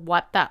matter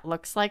what that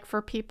looks like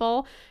for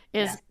people,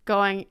 is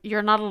going,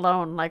 you're not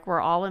alone. Like,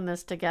 we're all in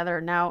this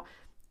together. Now,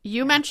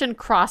 you mentioned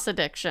cross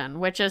addiction,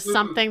 which is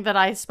something that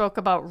I spoke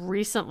about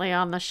recently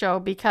on the show,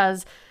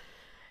 because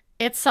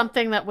it's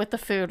something that with the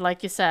food,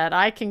 like you said,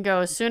 I can go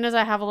as soon as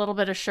I have a little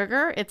bit of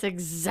sugar, it's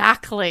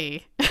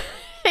exactly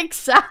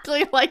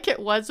like it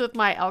was with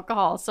my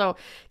alcohol. So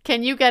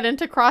can you get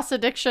into cross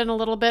addiction a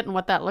little bit and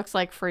what that looks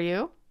like for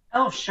you?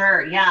 Oh,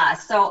 sure. Yeah.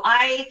 So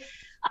I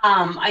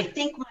I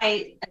think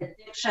my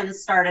addiction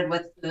started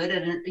with food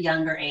at a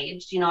younger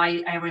age.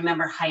 I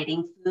remember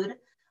hiding food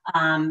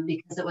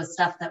because it was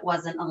stuff that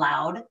wasn't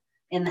allowed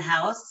in the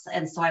house.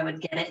 And so I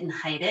would get it and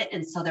hide it.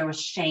 And so there was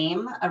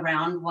shame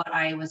around what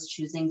I was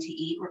choosing to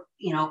eat,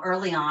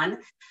 early on.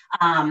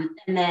 And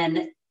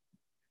then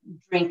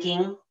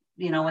drinking,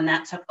 when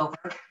that took over.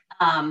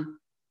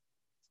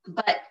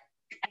 But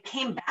I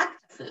came back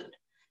to food.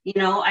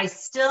 I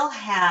still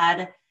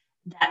had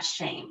that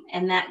shame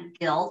and that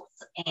guilt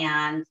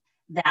and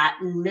that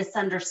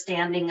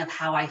misunderstanding of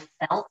how I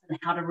felt and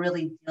how to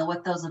really deal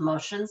with those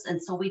emotions.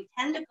 And so we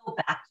tend to go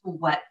back to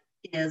what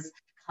is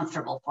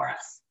comfortable for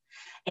us.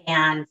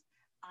 And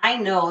I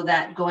know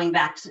that going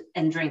back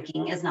and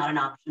drinking is not an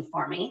option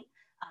for me.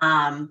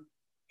 And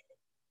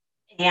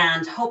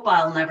hope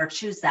I'll never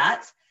choose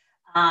that.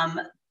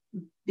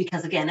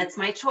 Because again, it's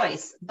my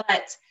choice.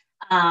 But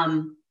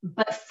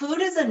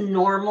food is a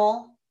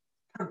normal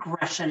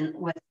progression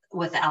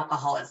with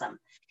alcoholism.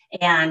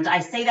 And I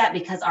say that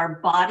because our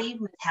body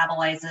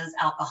metabolizes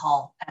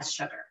alcohol as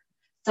sugar.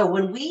 So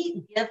when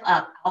we give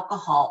up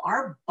alcohol,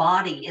 our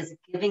body is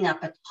giving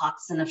up a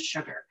toxin of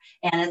sugar.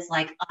 And it's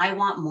like, I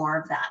want more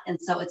of that. And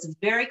so it's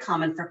very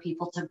common for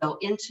people to go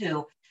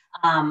into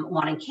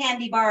wanting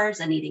candy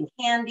bars and eating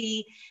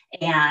candy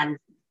and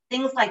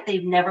things like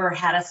they've never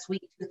had a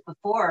sweet tooth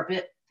before.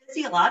 But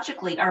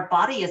physiologically, our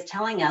body is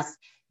telling us,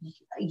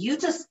 you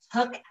just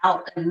took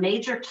out a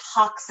major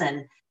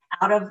toxin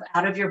out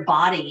of your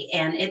body,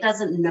 and it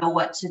doesn't know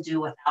what to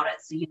do without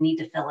it. So you need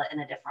to fill it in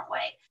a different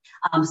way.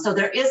 So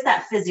there is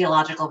that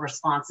physiological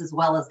response as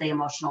well as the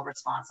emotional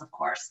response, of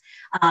course.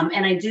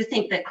 And I do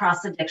think that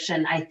cross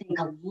addiction, I think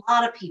a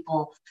lot of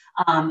people,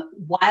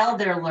 while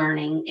they're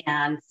learning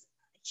and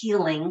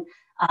healing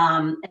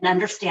and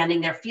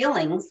understanding their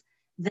feelings,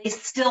 they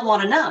still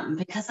want to numb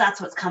because that's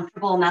what's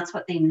comfortable and that's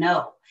what they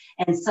know.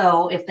 And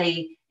so if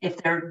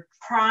they're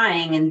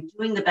trying and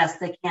doing the best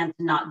they can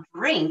to not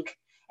drink,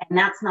 and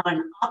that's not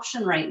an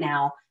option right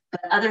now,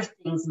 but other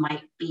things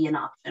might be an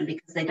option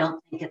because they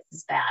don't think it's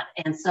as bad.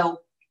 And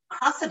so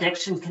cross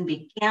addiction can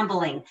be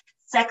gambling,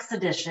 sex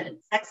addiction.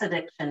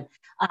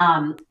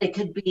 It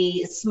could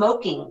be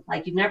smoking,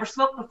 like you've never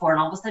smoked before, and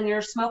all of a sudden you're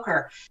a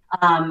smoker.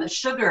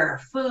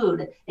 Sugar,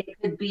 food. It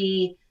could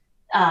be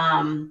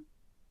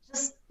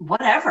just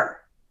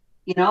whatever.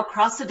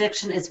 Cross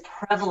addiction is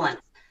prevalent,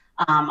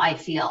 I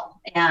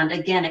feel. And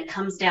again, it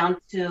comes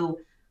down to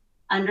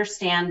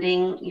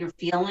understanding your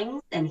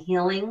feelings and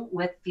healing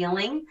with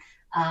feeling,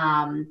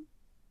 and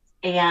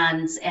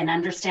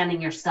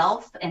understanding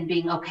yourself and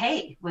being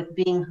okay with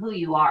being who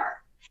you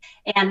are.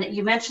 And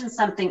you mentioned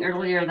something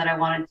earlier that I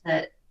wanted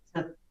to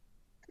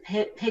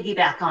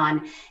piggyback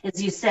on,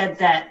 is you said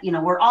that,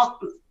 we're all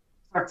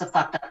sorts of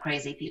fucked up,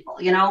 crazy people.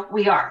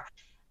 We are.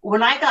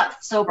 When I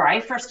got sober,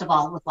 I first of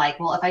all was like,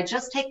 well, if I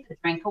just take the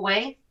drink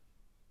away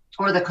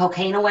or the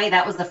cocaine away,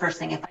 that was the first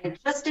thing. If I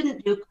just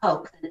didn't do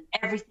coke, then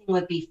everything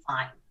would be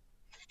fine.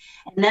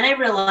 And then I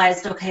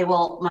realized, okay,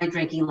 well, my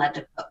drinking led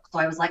to coke. So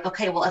I was like,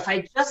 okay, well, if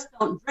I just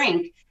don't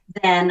drink,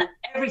 then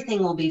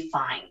everything will be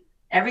fine.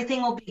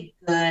 Everything will be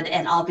good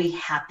and I'll be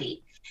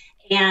happy.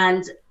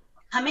 And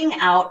coming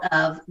out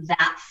of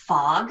that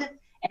fog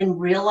and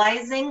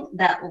realizing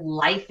that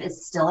life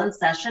is still in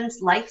session,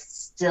 life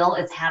still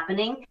is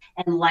happening,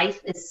 and life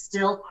is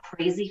still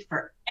crazy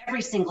for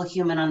every single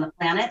human on the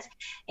planet.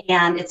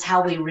 And it's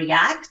how we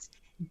react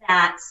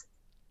and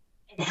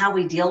how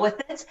we deal with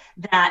it,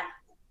 that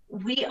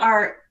we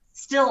are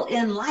still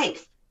in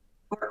life.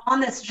 We're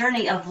on this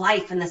journey of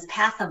life and this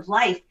path of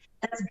life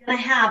that's going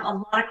to have a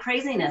lot of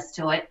craziness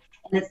to it.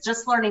 And it's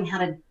just learning how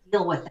to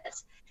deal with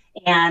it.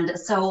 And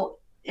so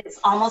it's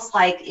almost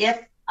like,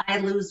 if I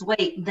lose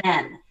weight,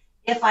 then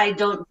if I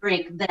don't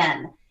drink,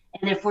 then.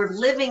 And if we're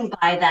living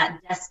by that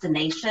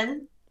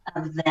destination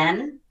of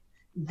then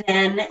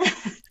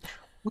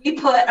we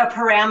put a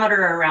parameter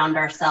around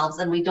ourselves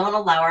and we don't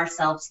allow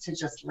ourselves to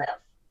just live.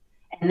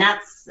 And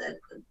that's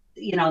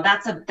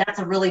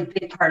a really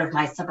big part of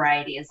my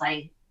sobriety, is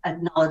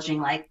acknowledging,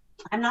 like,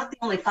 I'm not the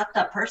only fucked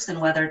up person,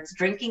 whether it's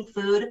drinking,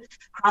 food,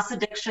 cross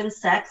addiction,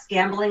 sex,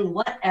 gambling,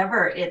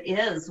 whatever it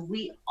is.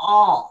 We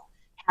all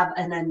have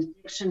an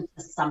addiction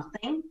to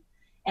something,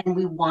 and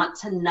we want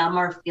to numb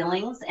our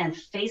feelings. And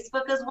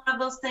Facebook is one of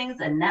those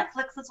things, and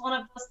Netflix is one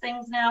of those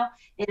things now.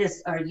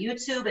 Or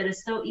YouTube. It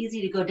is so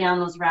easy to go down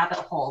those rabbit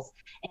holes,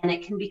 and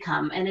it can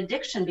become an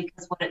addiction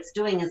because what it's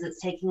doing is it's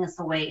taking us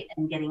away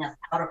and getting us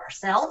out of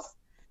ourselves,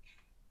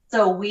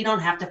 so we don't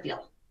have to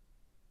feel.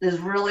 Is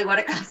really what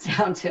it comes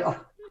down to.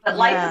 But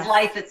life is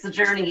life. It's a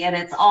journey, and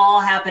it's all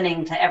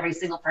happening to every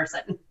single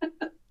person.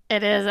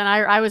 It is. And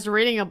I was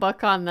reading a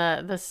book on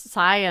the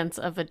science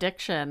of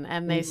addiction,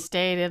 and they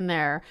stayed in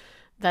there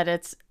that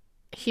it's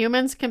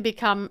humans can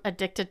become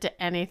addicted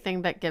to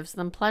anything that gives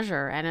them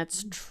pleasure. And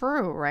it's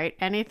true, right?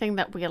 Anything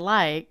that we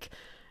like,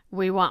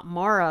 we want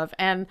more of.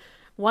 And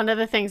one of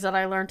the things that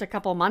I learned a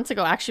couple months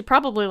ago, actually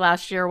probably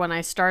last year when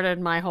I started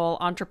my whole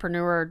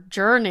entrepreneur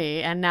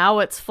journey, and now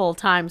it's full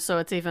time, so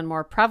it's even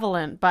more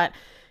prevalent. But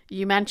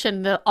you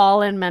mentioned the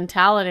all-in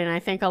mentality, and I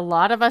think a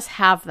lot of us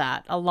have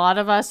that. A lot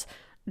of us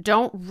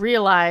don't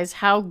realize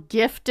how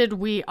gifted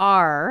we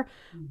are,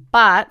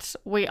 but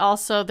we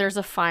also, there's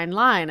a fine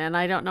line. And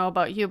I don't know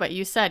about you, but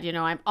you said,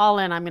 I'm all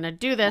in, I'm going to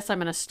do this, I'm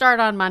going to start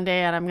on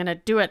Monday, and I'm going to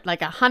do it like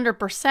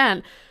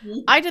 100%.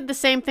 I did the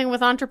same thing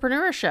with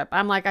entrepreneurship.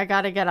 I'm like, I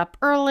got to get up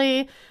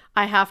early.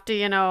 I have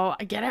to,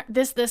 get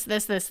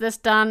this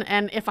done.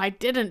 And if I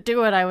didn't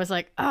do it, I was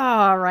like,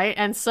 oh, right.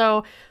 And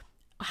so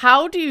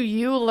how do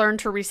you learn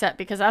to reset?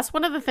 Because that's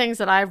one of the things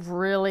that I've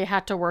really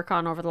had to work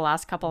on over the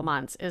last couple of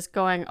months is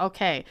going,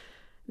 okay,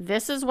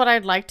 this is what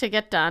I'd like to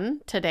get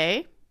done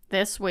today,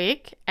 this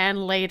week,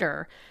 and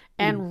later,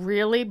 and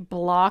really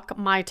block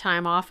my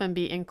time off and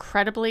be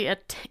incredibly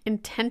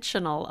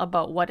intentional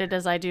about what it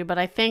is I do. But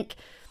I think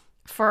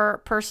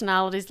for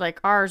personalities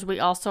like ours, we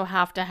also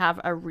have to have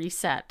a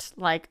reset.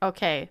 Like,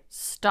 okay,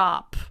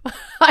 stop.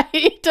 I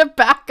need to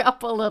back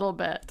up a little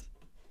bit.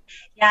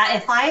 Yeah,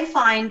 if I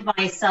find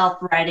myself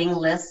writing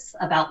lists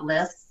about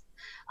lists,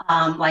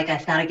 like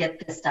I've got to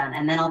get this done,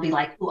 and then I'll be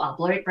like, "Ooh, I'll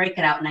break it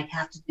out, and I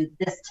have to do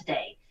this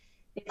today."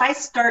 If I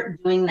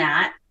start doing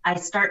that, I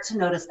start to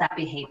notice that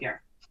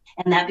behavior,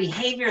 and that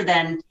behavior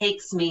then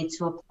takes me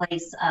to a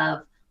place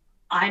of,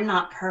 I'm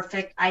not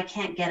perfect, I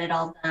can't get it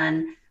all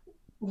done,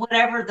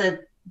 whatever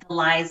the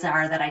lies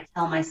are that I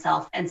tell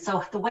myself. And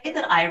so the way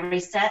that I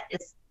reset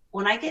is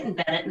when I get in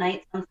bed at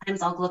night,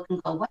 sometimes I'll look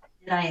and go, what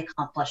did I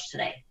accomplish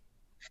today?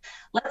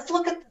 Let's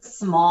look at the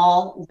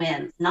small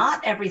wins,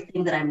 not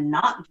everything that I'm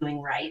not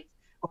doing right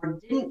or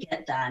didn't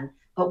get done,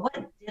 but what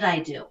did I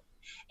do?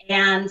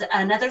 And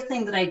another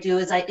thing that I do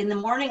is in the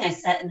morning, I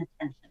set an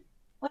intention.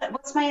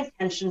 What's my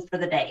intention for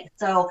the day?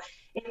 So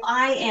if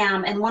I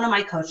am, and one of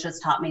my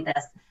coaches taught me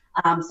this,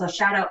 so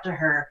shout out to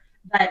her,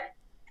 but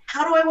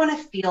how do I want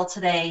to feel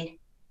today?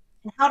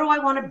 And how do I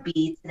want to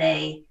be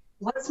today?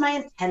 What's my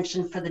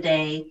intention for the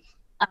day?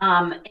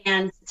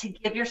 And to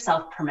give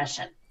yourself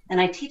permission. And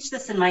I teach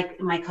this in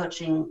my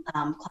coaching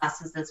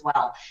classes as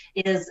well,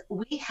 is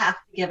we have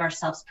to give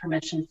ourselves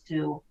permission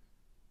to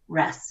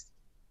rest.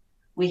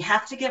 We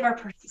have to give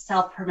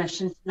ourselves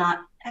permission to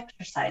not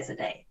exercise a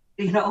day.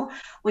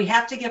 We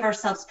have to give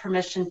ourselves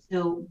permission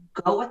to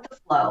go with the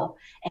flow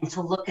and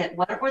to look at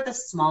what were the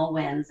small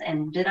wins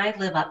and did I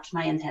live up to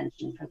my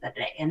intention for the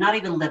day? And not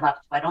even live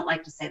up to, I don't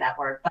like to say that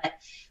word, but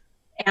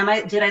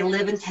did I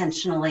live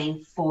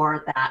intentionally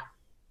for that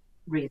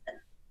reason?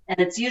 And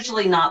it's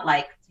usually not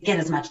like to get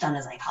as much done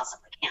as I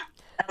possibly can.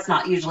 That's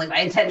not usually my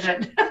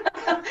intention.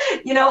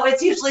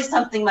 It's usually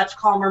something much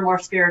calmer, more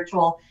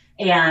spiritual,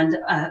 and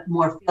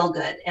more feel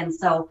good. And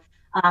so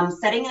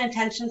setting an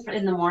intention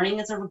in the morning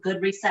is a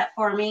good reset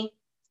for me.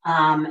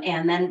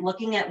 And then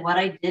looking at what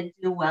I did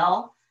do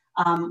well,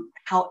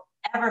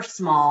 however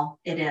small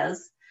it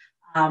is,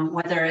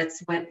 whether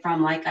it's went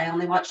from like, I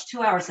only watched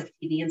 2 hours of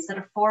TV instead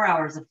of 4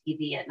 hours of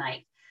TV at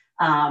night.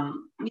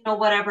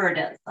 Whatever it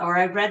is, or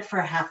I read for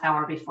a half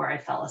hour before I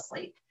fell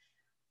asleep.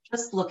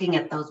 Just looking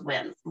at those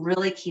wins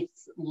really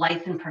keeps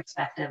life in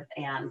perspective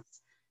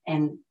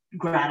and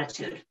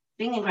gratitude,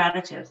 being in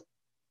gratitude.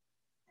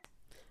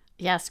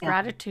 Yes,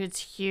 gratitude's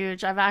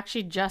huge. I've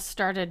actually just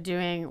started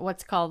doing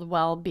what's called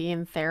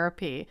well-being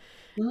therapy.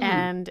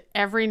 And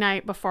every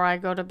night before I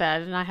go to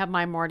bed, and I have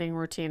my morning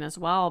routine as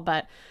well,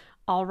 but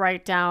I'll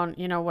write down,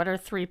 what are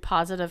 3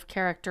 positive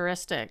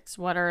characteristics?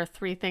 What are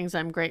 3 things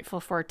I'm grateful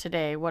for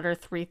today? What are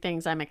 3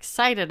 things I'm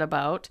excited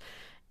about?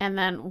 And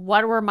then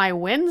what were my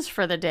wins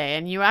for the day?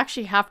 And you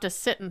actually have to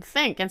sit and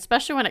think, and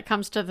especially when it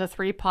comes to the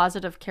 3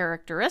 positive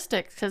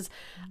characteristics, because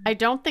I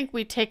don't think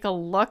we take a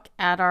look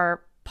at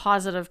our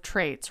positive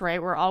traits,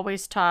 right? We're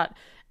always taught,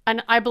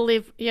 and I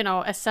believe,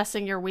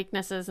 assessing your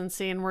weaknesses and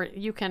seeing where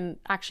you can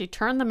actually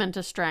turn them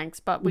into strengths,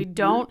 but we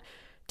don't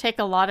take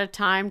a lot of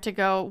time to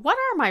go, what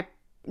are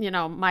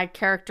my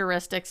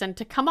characteristics? And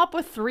to come up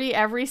with 3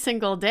 every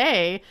single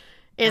day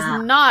is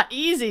not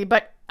easy,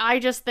 but I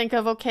just think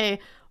of, okay,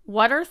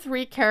 what are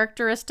 3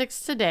 characteristics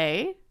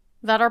today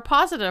that are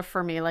positive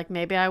for me? Like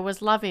maybe I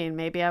was loving,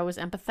 maybe I was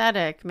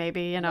empathetic,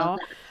 maybe,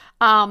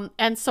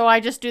 and so I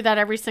just do that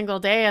every single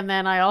day. And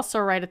then I also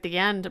write at the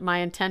end my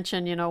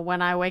intention,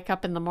 when I wake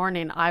up in the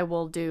morning, I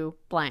will do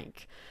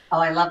blank. Oh,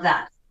 I love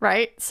that.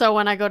 Right. So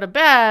when I go to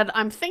bed,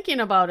 I'm thinking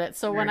about it.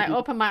 So when I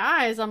open my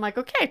eyes, I'm like,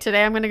 okay,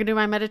 today I'm going to do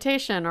my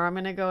meditation, or I'm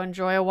going to go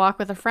enjoy a walk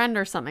with a friend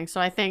or something. So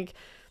I think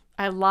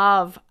I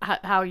love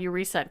how you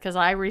reset, because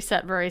I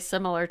reset very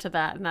similar to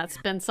that. And that's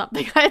been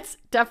something I've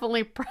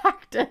definitely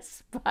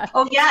practiced. But.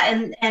 Oh,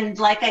 yeah. And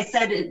like I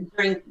said,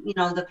 during,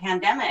 the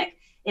pandemic,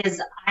 is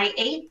I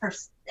ate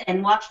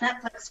and watched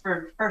Netflix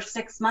for the first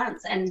 6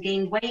 months and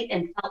gained weight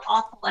and felt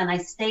awful. And I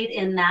stayed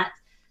in that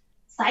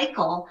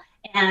cycle,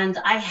 and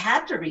I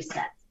had to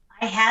reset.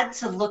 I had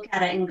to look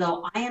at it and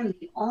go, I am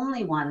the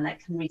only one that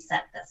can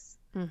reset this.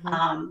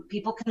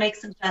 People can make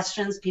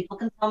suggestions. People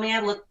can tell me I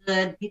look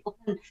good. People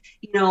can,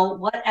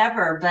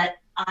 whatever, but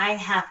I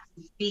have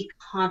to be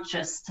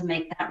conscious to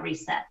make that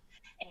reset.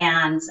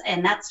 And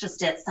that's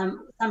just it.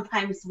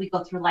 Sometimes we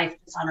go through life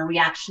just on a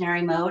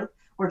reactionary mode.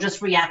 we're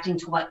just reacting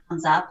to what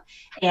comes up.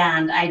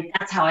 And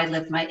that's how I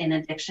lived in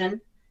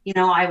addiction. You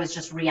know, I was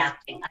just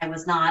reacting. I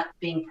was not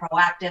being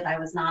proactive. I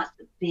was not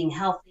being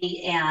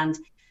healthy. And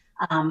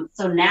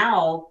so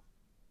now,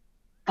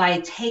 by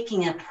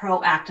taking a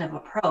proactive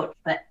approach,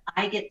 but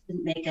I get to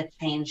make a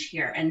change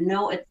here. And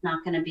no, it's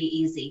not going to be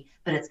easy,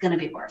 but it's going to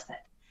be worth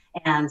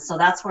it. And so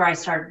that's where I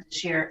started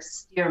to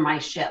steer my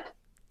ship,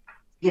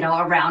 you know,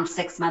 around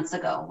 6 months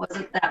ago,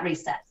 wasn't that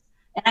reset.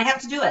 And I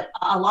have to do it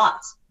a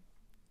lot.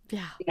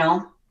 Yeah. You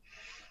know?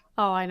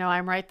 Oh, I know.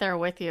 I'm right there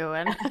with you.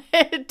 And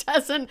it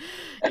doesn't,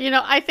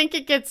 I think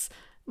it gets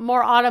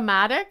more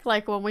automatic.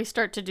 Like when we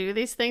start to do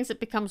these things,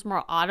 it becomes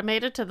more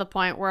automated to the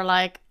point where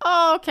like,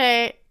 oh,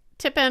 okay,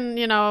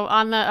 tipping,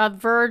 on the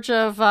verge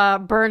of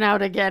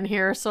burnout again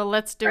here. So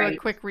let's do a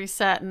quick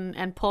reset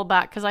and pull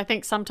back. Because I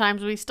think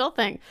sometimes we still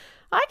think,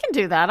 I can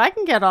do that. I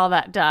can get all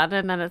that done.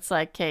 And then it's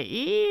like, okay,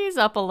 ease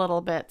up a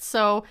little bit.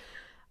 So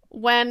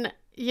when,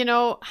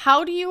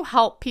 how do you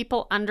help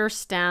people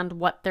understand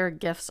what their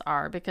gifts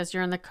are? Because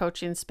you're in the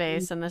coaching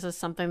space and this is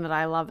something that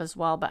I love as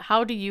well. But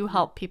how do you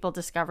help people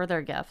discover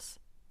their gifts?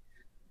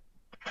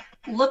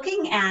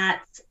 Looking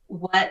at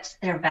what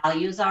their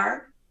values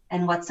are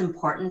and what's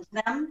important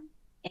to them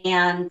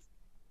and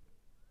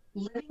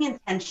living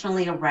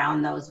intentionally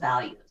around those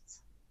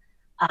values.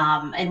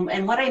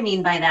 And what I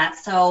mean by that,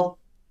 so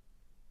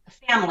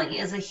family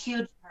is a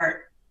huge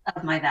part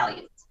of my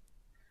values.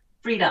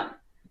 Freedom.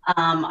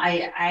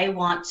 I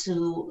want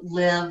to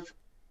live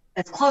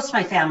as close to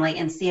my family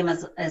and see them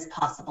as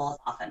possible as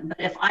often. But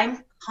if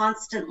I'm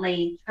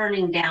constantly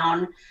turning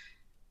down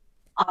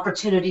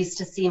opportunities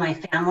to see my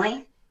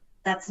family,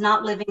 that's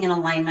not living in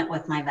alignment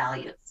with my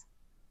values.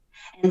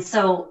 And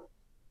so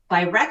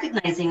by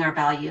recognizing our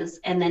values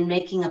and then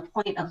making a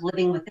point of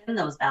living within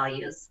those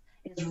values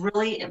is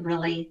really,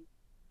 really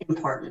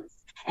important.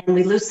 And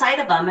we lose sight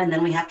of them and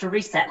then we have to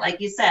reset,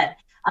 like you said.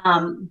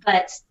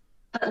 But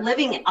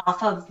living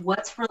off of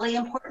what's really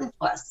important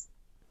to us.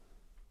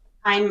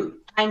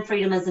 Time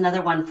freedom is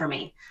another one for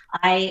me.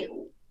 I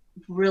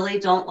really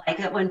don't like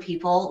it when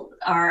people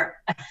are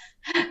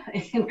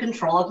in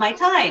control of my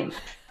time,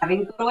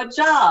 having to go to a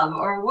job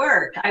or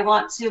work. I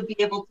want to be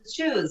able to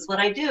choose what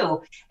I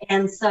do.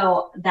 And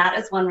so that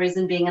is one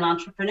reason, being an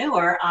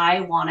entrepreneur,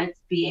 I wanted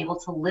to be able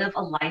to live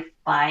a life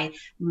by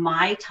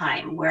my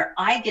time where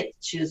I get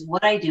to choose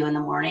what I do in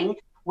the morning,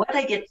 what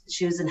I get to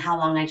choose and how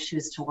long I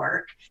choose to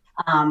work.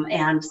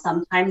 And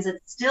sometimes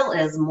it still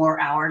is more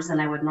hours than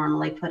I would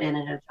normally put in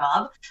a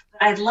job,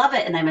 but I love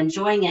it and I'm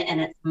enjoying it and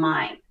it's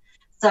mine.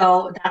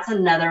 So that's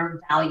another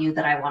value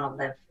that I want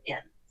to live in.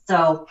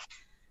 So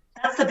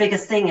that's the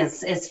biggest thing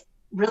is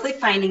really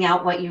finding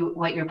out what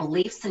your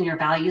beliefs and your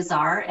values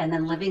are and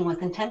then living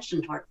with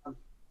intention towards them.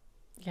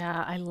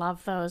 Yeah, I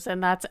love those.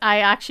 And I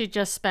actually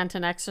just spent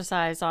an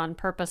exercise on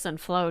purpose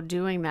and flow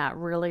doing that,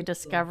 really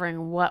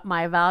discovering what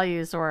my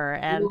values were.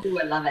 And ooh,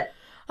 I love it.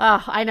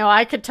 I know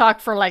I could talk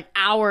for like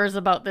hours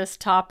about this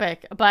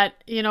topic, but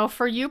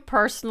for you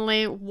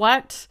personally,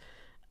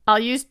 I'll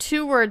use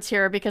two words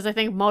here because I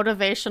think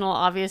motivational,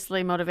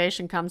 obviously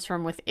motivation comes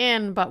from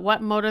within, but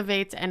what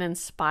motivates and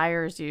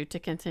inspires you to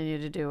continue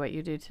to do what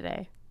you do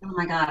today? Oh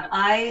my God.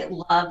 I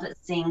love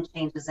seeing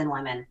changes in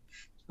women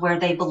where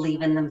they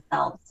believe in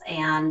themselves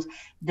and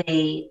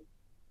they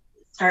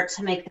start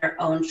to make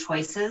their own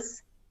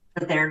choices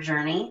for their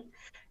journey.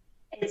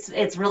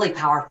 It's really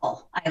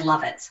powerful. I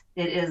love it.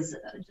 It is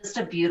just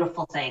a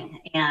beautiful thing.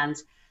 And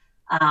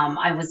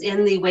I was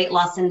in the weight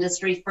loss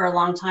industry for a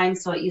long time.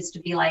 So it used to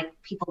be like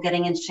people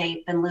getting in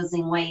shape and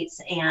losing weight.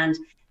 And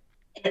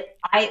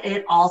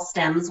it all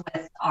stems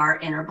with our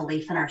inner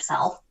belief in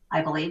ourselves,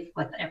 I believe,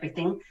 with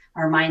everything,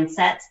 our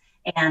mindset.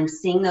 And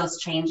seeing those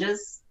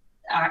changes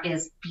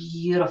is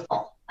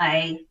beautiful.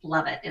 I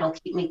love it. It'll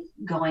keep me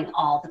going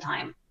all the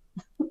time.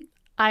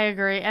 I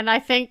agree. And I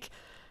think,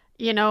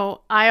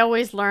 I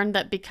always learned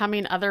that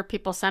becoming other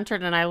people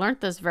centered, and I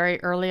learned this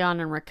very early on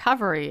in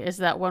recovery, is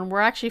that when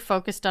we're actually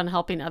focused on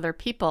helping other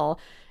people,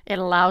 it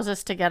allows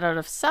us to get out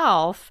of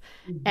self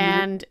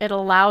and it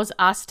allows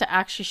us to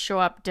actually show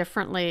up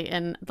differently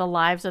in the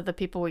lives of the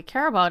people we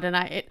care about. And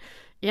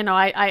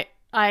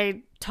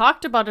I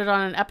talked about it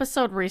on an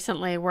episode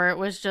recently where it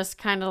was just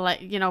kind of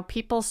like,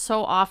 people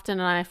so often,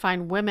 and I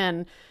find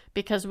women,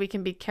 because we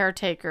can be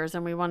caretakers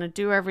and we want to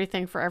do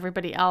everything for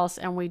everybody else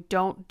and we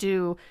don't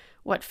do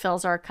what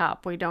fills our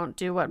cup. We don't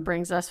do what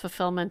brings us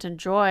fulfillment and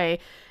joy.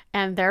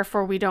 And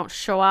therefore we don't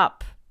show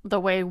up the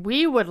way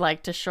we would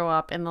like to show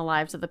up in the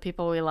lives of the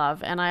people we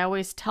love. And I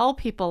always tell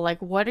people,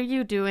 like, what are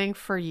you doing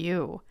for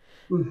you?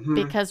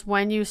 Because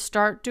when you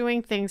start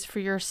doing things for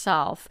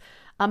yourself,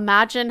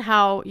 imagine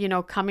how,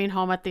 coming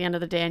home at the end of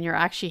the day and you're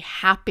actually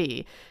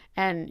happy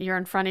and you're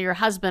in front of your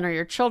husband or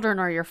your children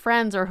or your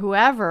friends or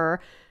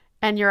whoever,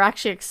 and you're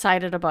actually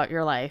excited about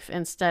your life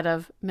instead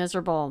of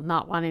miserable,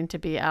 not wanting to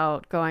be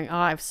out, going, oh,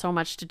 I have so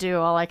much to do.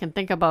 All I can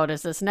think about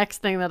is this next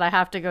thing that I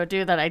have to go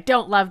do that I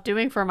don't love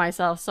doing for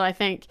myself. So I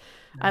think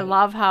I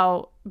love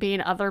how being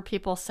other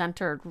people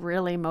centered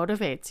really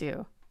motivates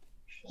you.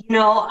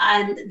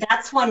 And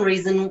that's one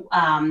reason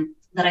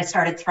that I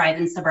started Thrive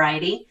in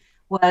Sobriety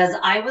was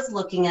I was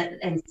looking at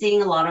and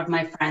seeing a lot of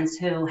my friends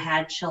who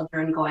had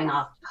children going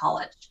off to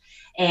college.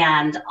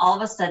 And all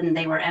of a sudden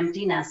they were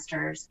empty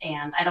nesters,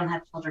 and I don't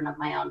have children of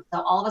my own.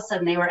 So all of a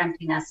sudden they were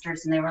empty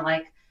nesters, and they were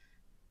like,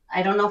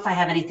 I don't know if I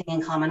have anything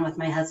in common with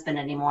my husband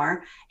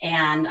anymore.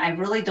 And I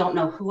really don't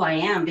know who I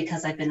am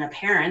because I've been a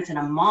parent and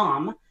a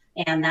mom,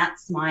 and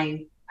that's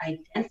my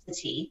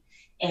identity.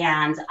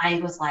 And I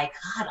was like,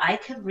 God, I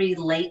could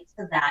relate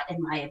to that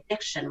in my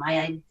addiction. My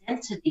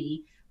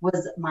identity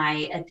was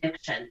my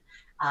addiction.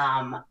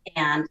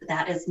 And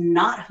that is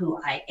not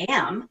who I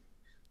am,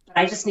 but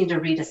I just need to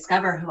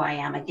rediscover who I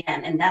am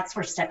again. And that's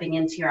where stepping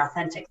into your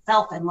authentic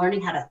self and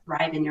learning how to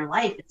thrive in your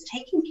life is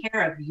taking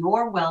care of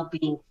your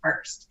well-being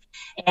first.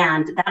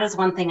 And that is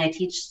one thing I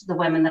teach the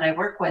women that I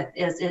work with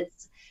is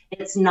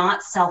it's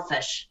not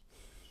selfish.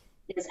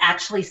 It's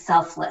actually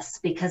selfless,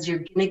 because you're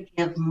going to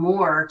give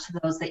more to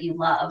those that you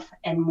love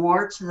and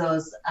more to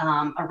those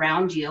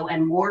around you,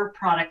 and more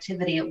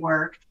productivity at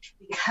work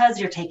because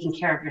you're taking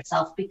care of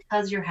yourself,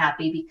 because you're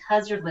happy,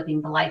 because you're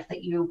living the life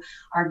that you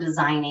are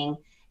designing,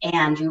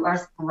 and you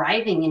are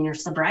thriving in your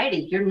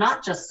sobriety. You're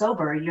not just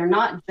sober. You're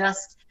not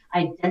just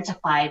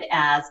identified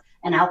as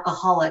an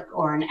alcoholic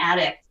or an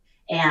addict.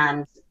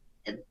 And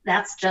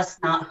that's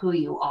just not who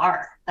you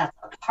are. That's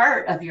a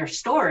part of your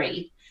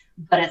story,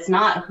 but it's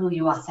not who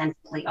you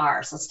authentically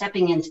are. So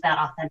stepping into that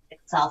authentic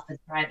self and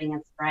thriving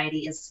in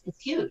sobriety is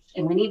huge.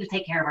 And we need to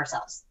take care of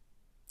ourselves.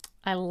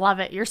 I love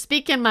it. You're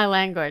speaking my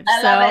language.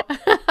 I love it.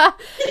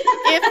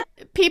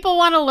 If people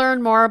want to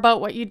learn more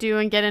about what you do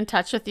and get in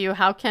touch with you,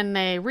 how can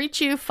they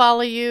reach you, follow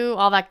you,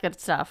 all that good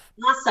stuff?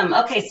 Awesome.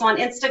 Okay. So on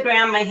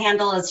Instagram, my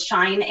handle is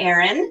Shine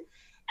Erin.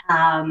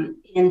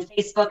 In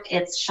Facebook,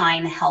 it's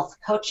Shine Health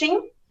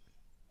Coaching.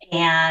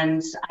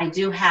 And I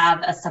do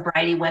have a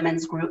sobriety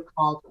women's group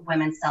called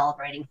Women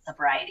Celebrating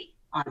Sobriety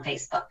on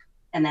Facebook.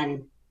 And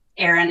then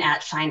Erin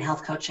at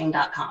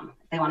shinehealthcoaching.com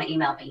if they want to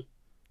email me.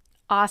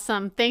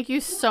 Awesome. Thank you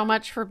so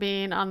much for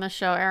being on the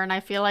show, Erin. I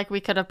feel like we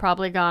could have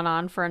probably gone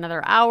on for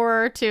another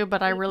hour or two,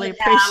 but I really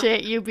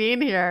appreciate you being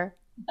here.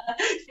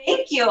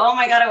 Thank you. Oh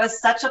my God, it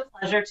was such a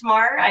pleasure,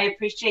 Tamar. I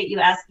appreciate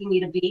you asking me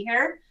to be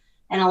here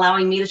and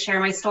allowing me to share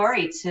my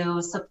story to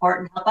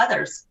support and help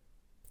others.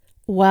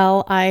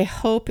 Well, I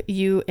hope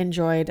you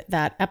enjoyed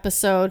that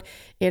episode.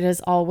 It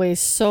is always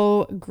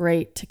so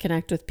great to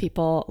connect with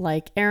people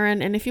like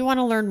Erin. And if you want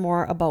to learn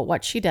more about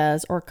what she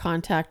does or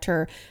contact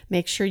her,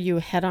 make sure you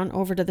head on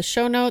over to the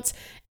show notes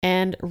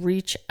and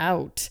reach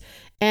out.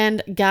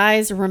 And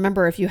guys,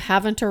 remember, if you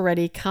haven't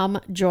already,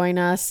 come join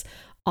us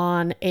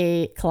on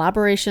a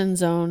Collaboration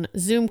Zone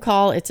Zoom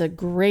call. It's a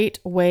great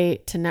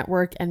way to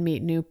network and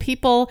meet new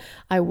people.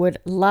 I would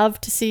love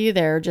to see you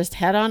there. Just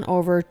head on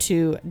over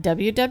to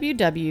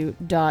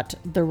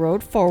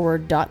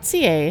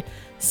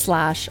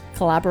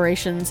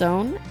www.theroadforward.ca/collaboration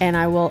zone, and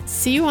I will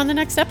see you on the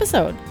next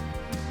episode.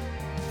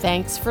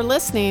 Thanks for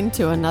listening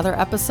to another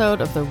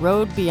episode of The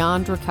Road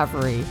Beyond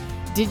Recovery.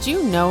 Did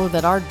you know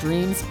that our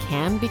dreams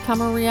can become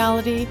a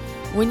reality?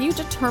 When you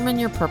determine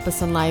your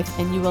purpose in life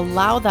and you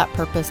allow that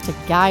purpose to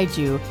guide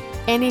you,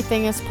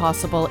 anything is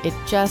possible. It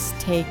just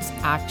takes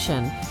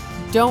action.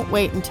 Don't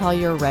wait until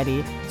you're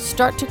ready.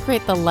 Start to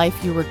create the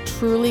life you were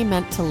truly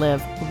meant to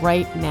live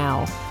right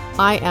now.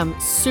 I am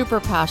super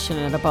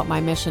passionate about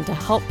my mission to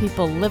help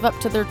people live up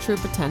to their true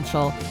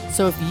potential.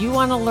 So if you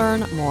want to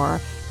learn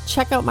more,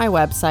 check out my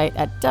website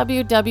at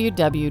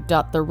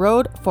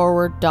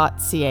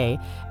www.theroadforward.ca.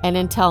 And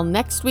until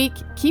next week,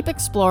 keep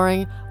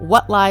exploring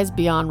what lies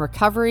beyond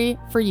recovery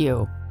for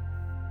you.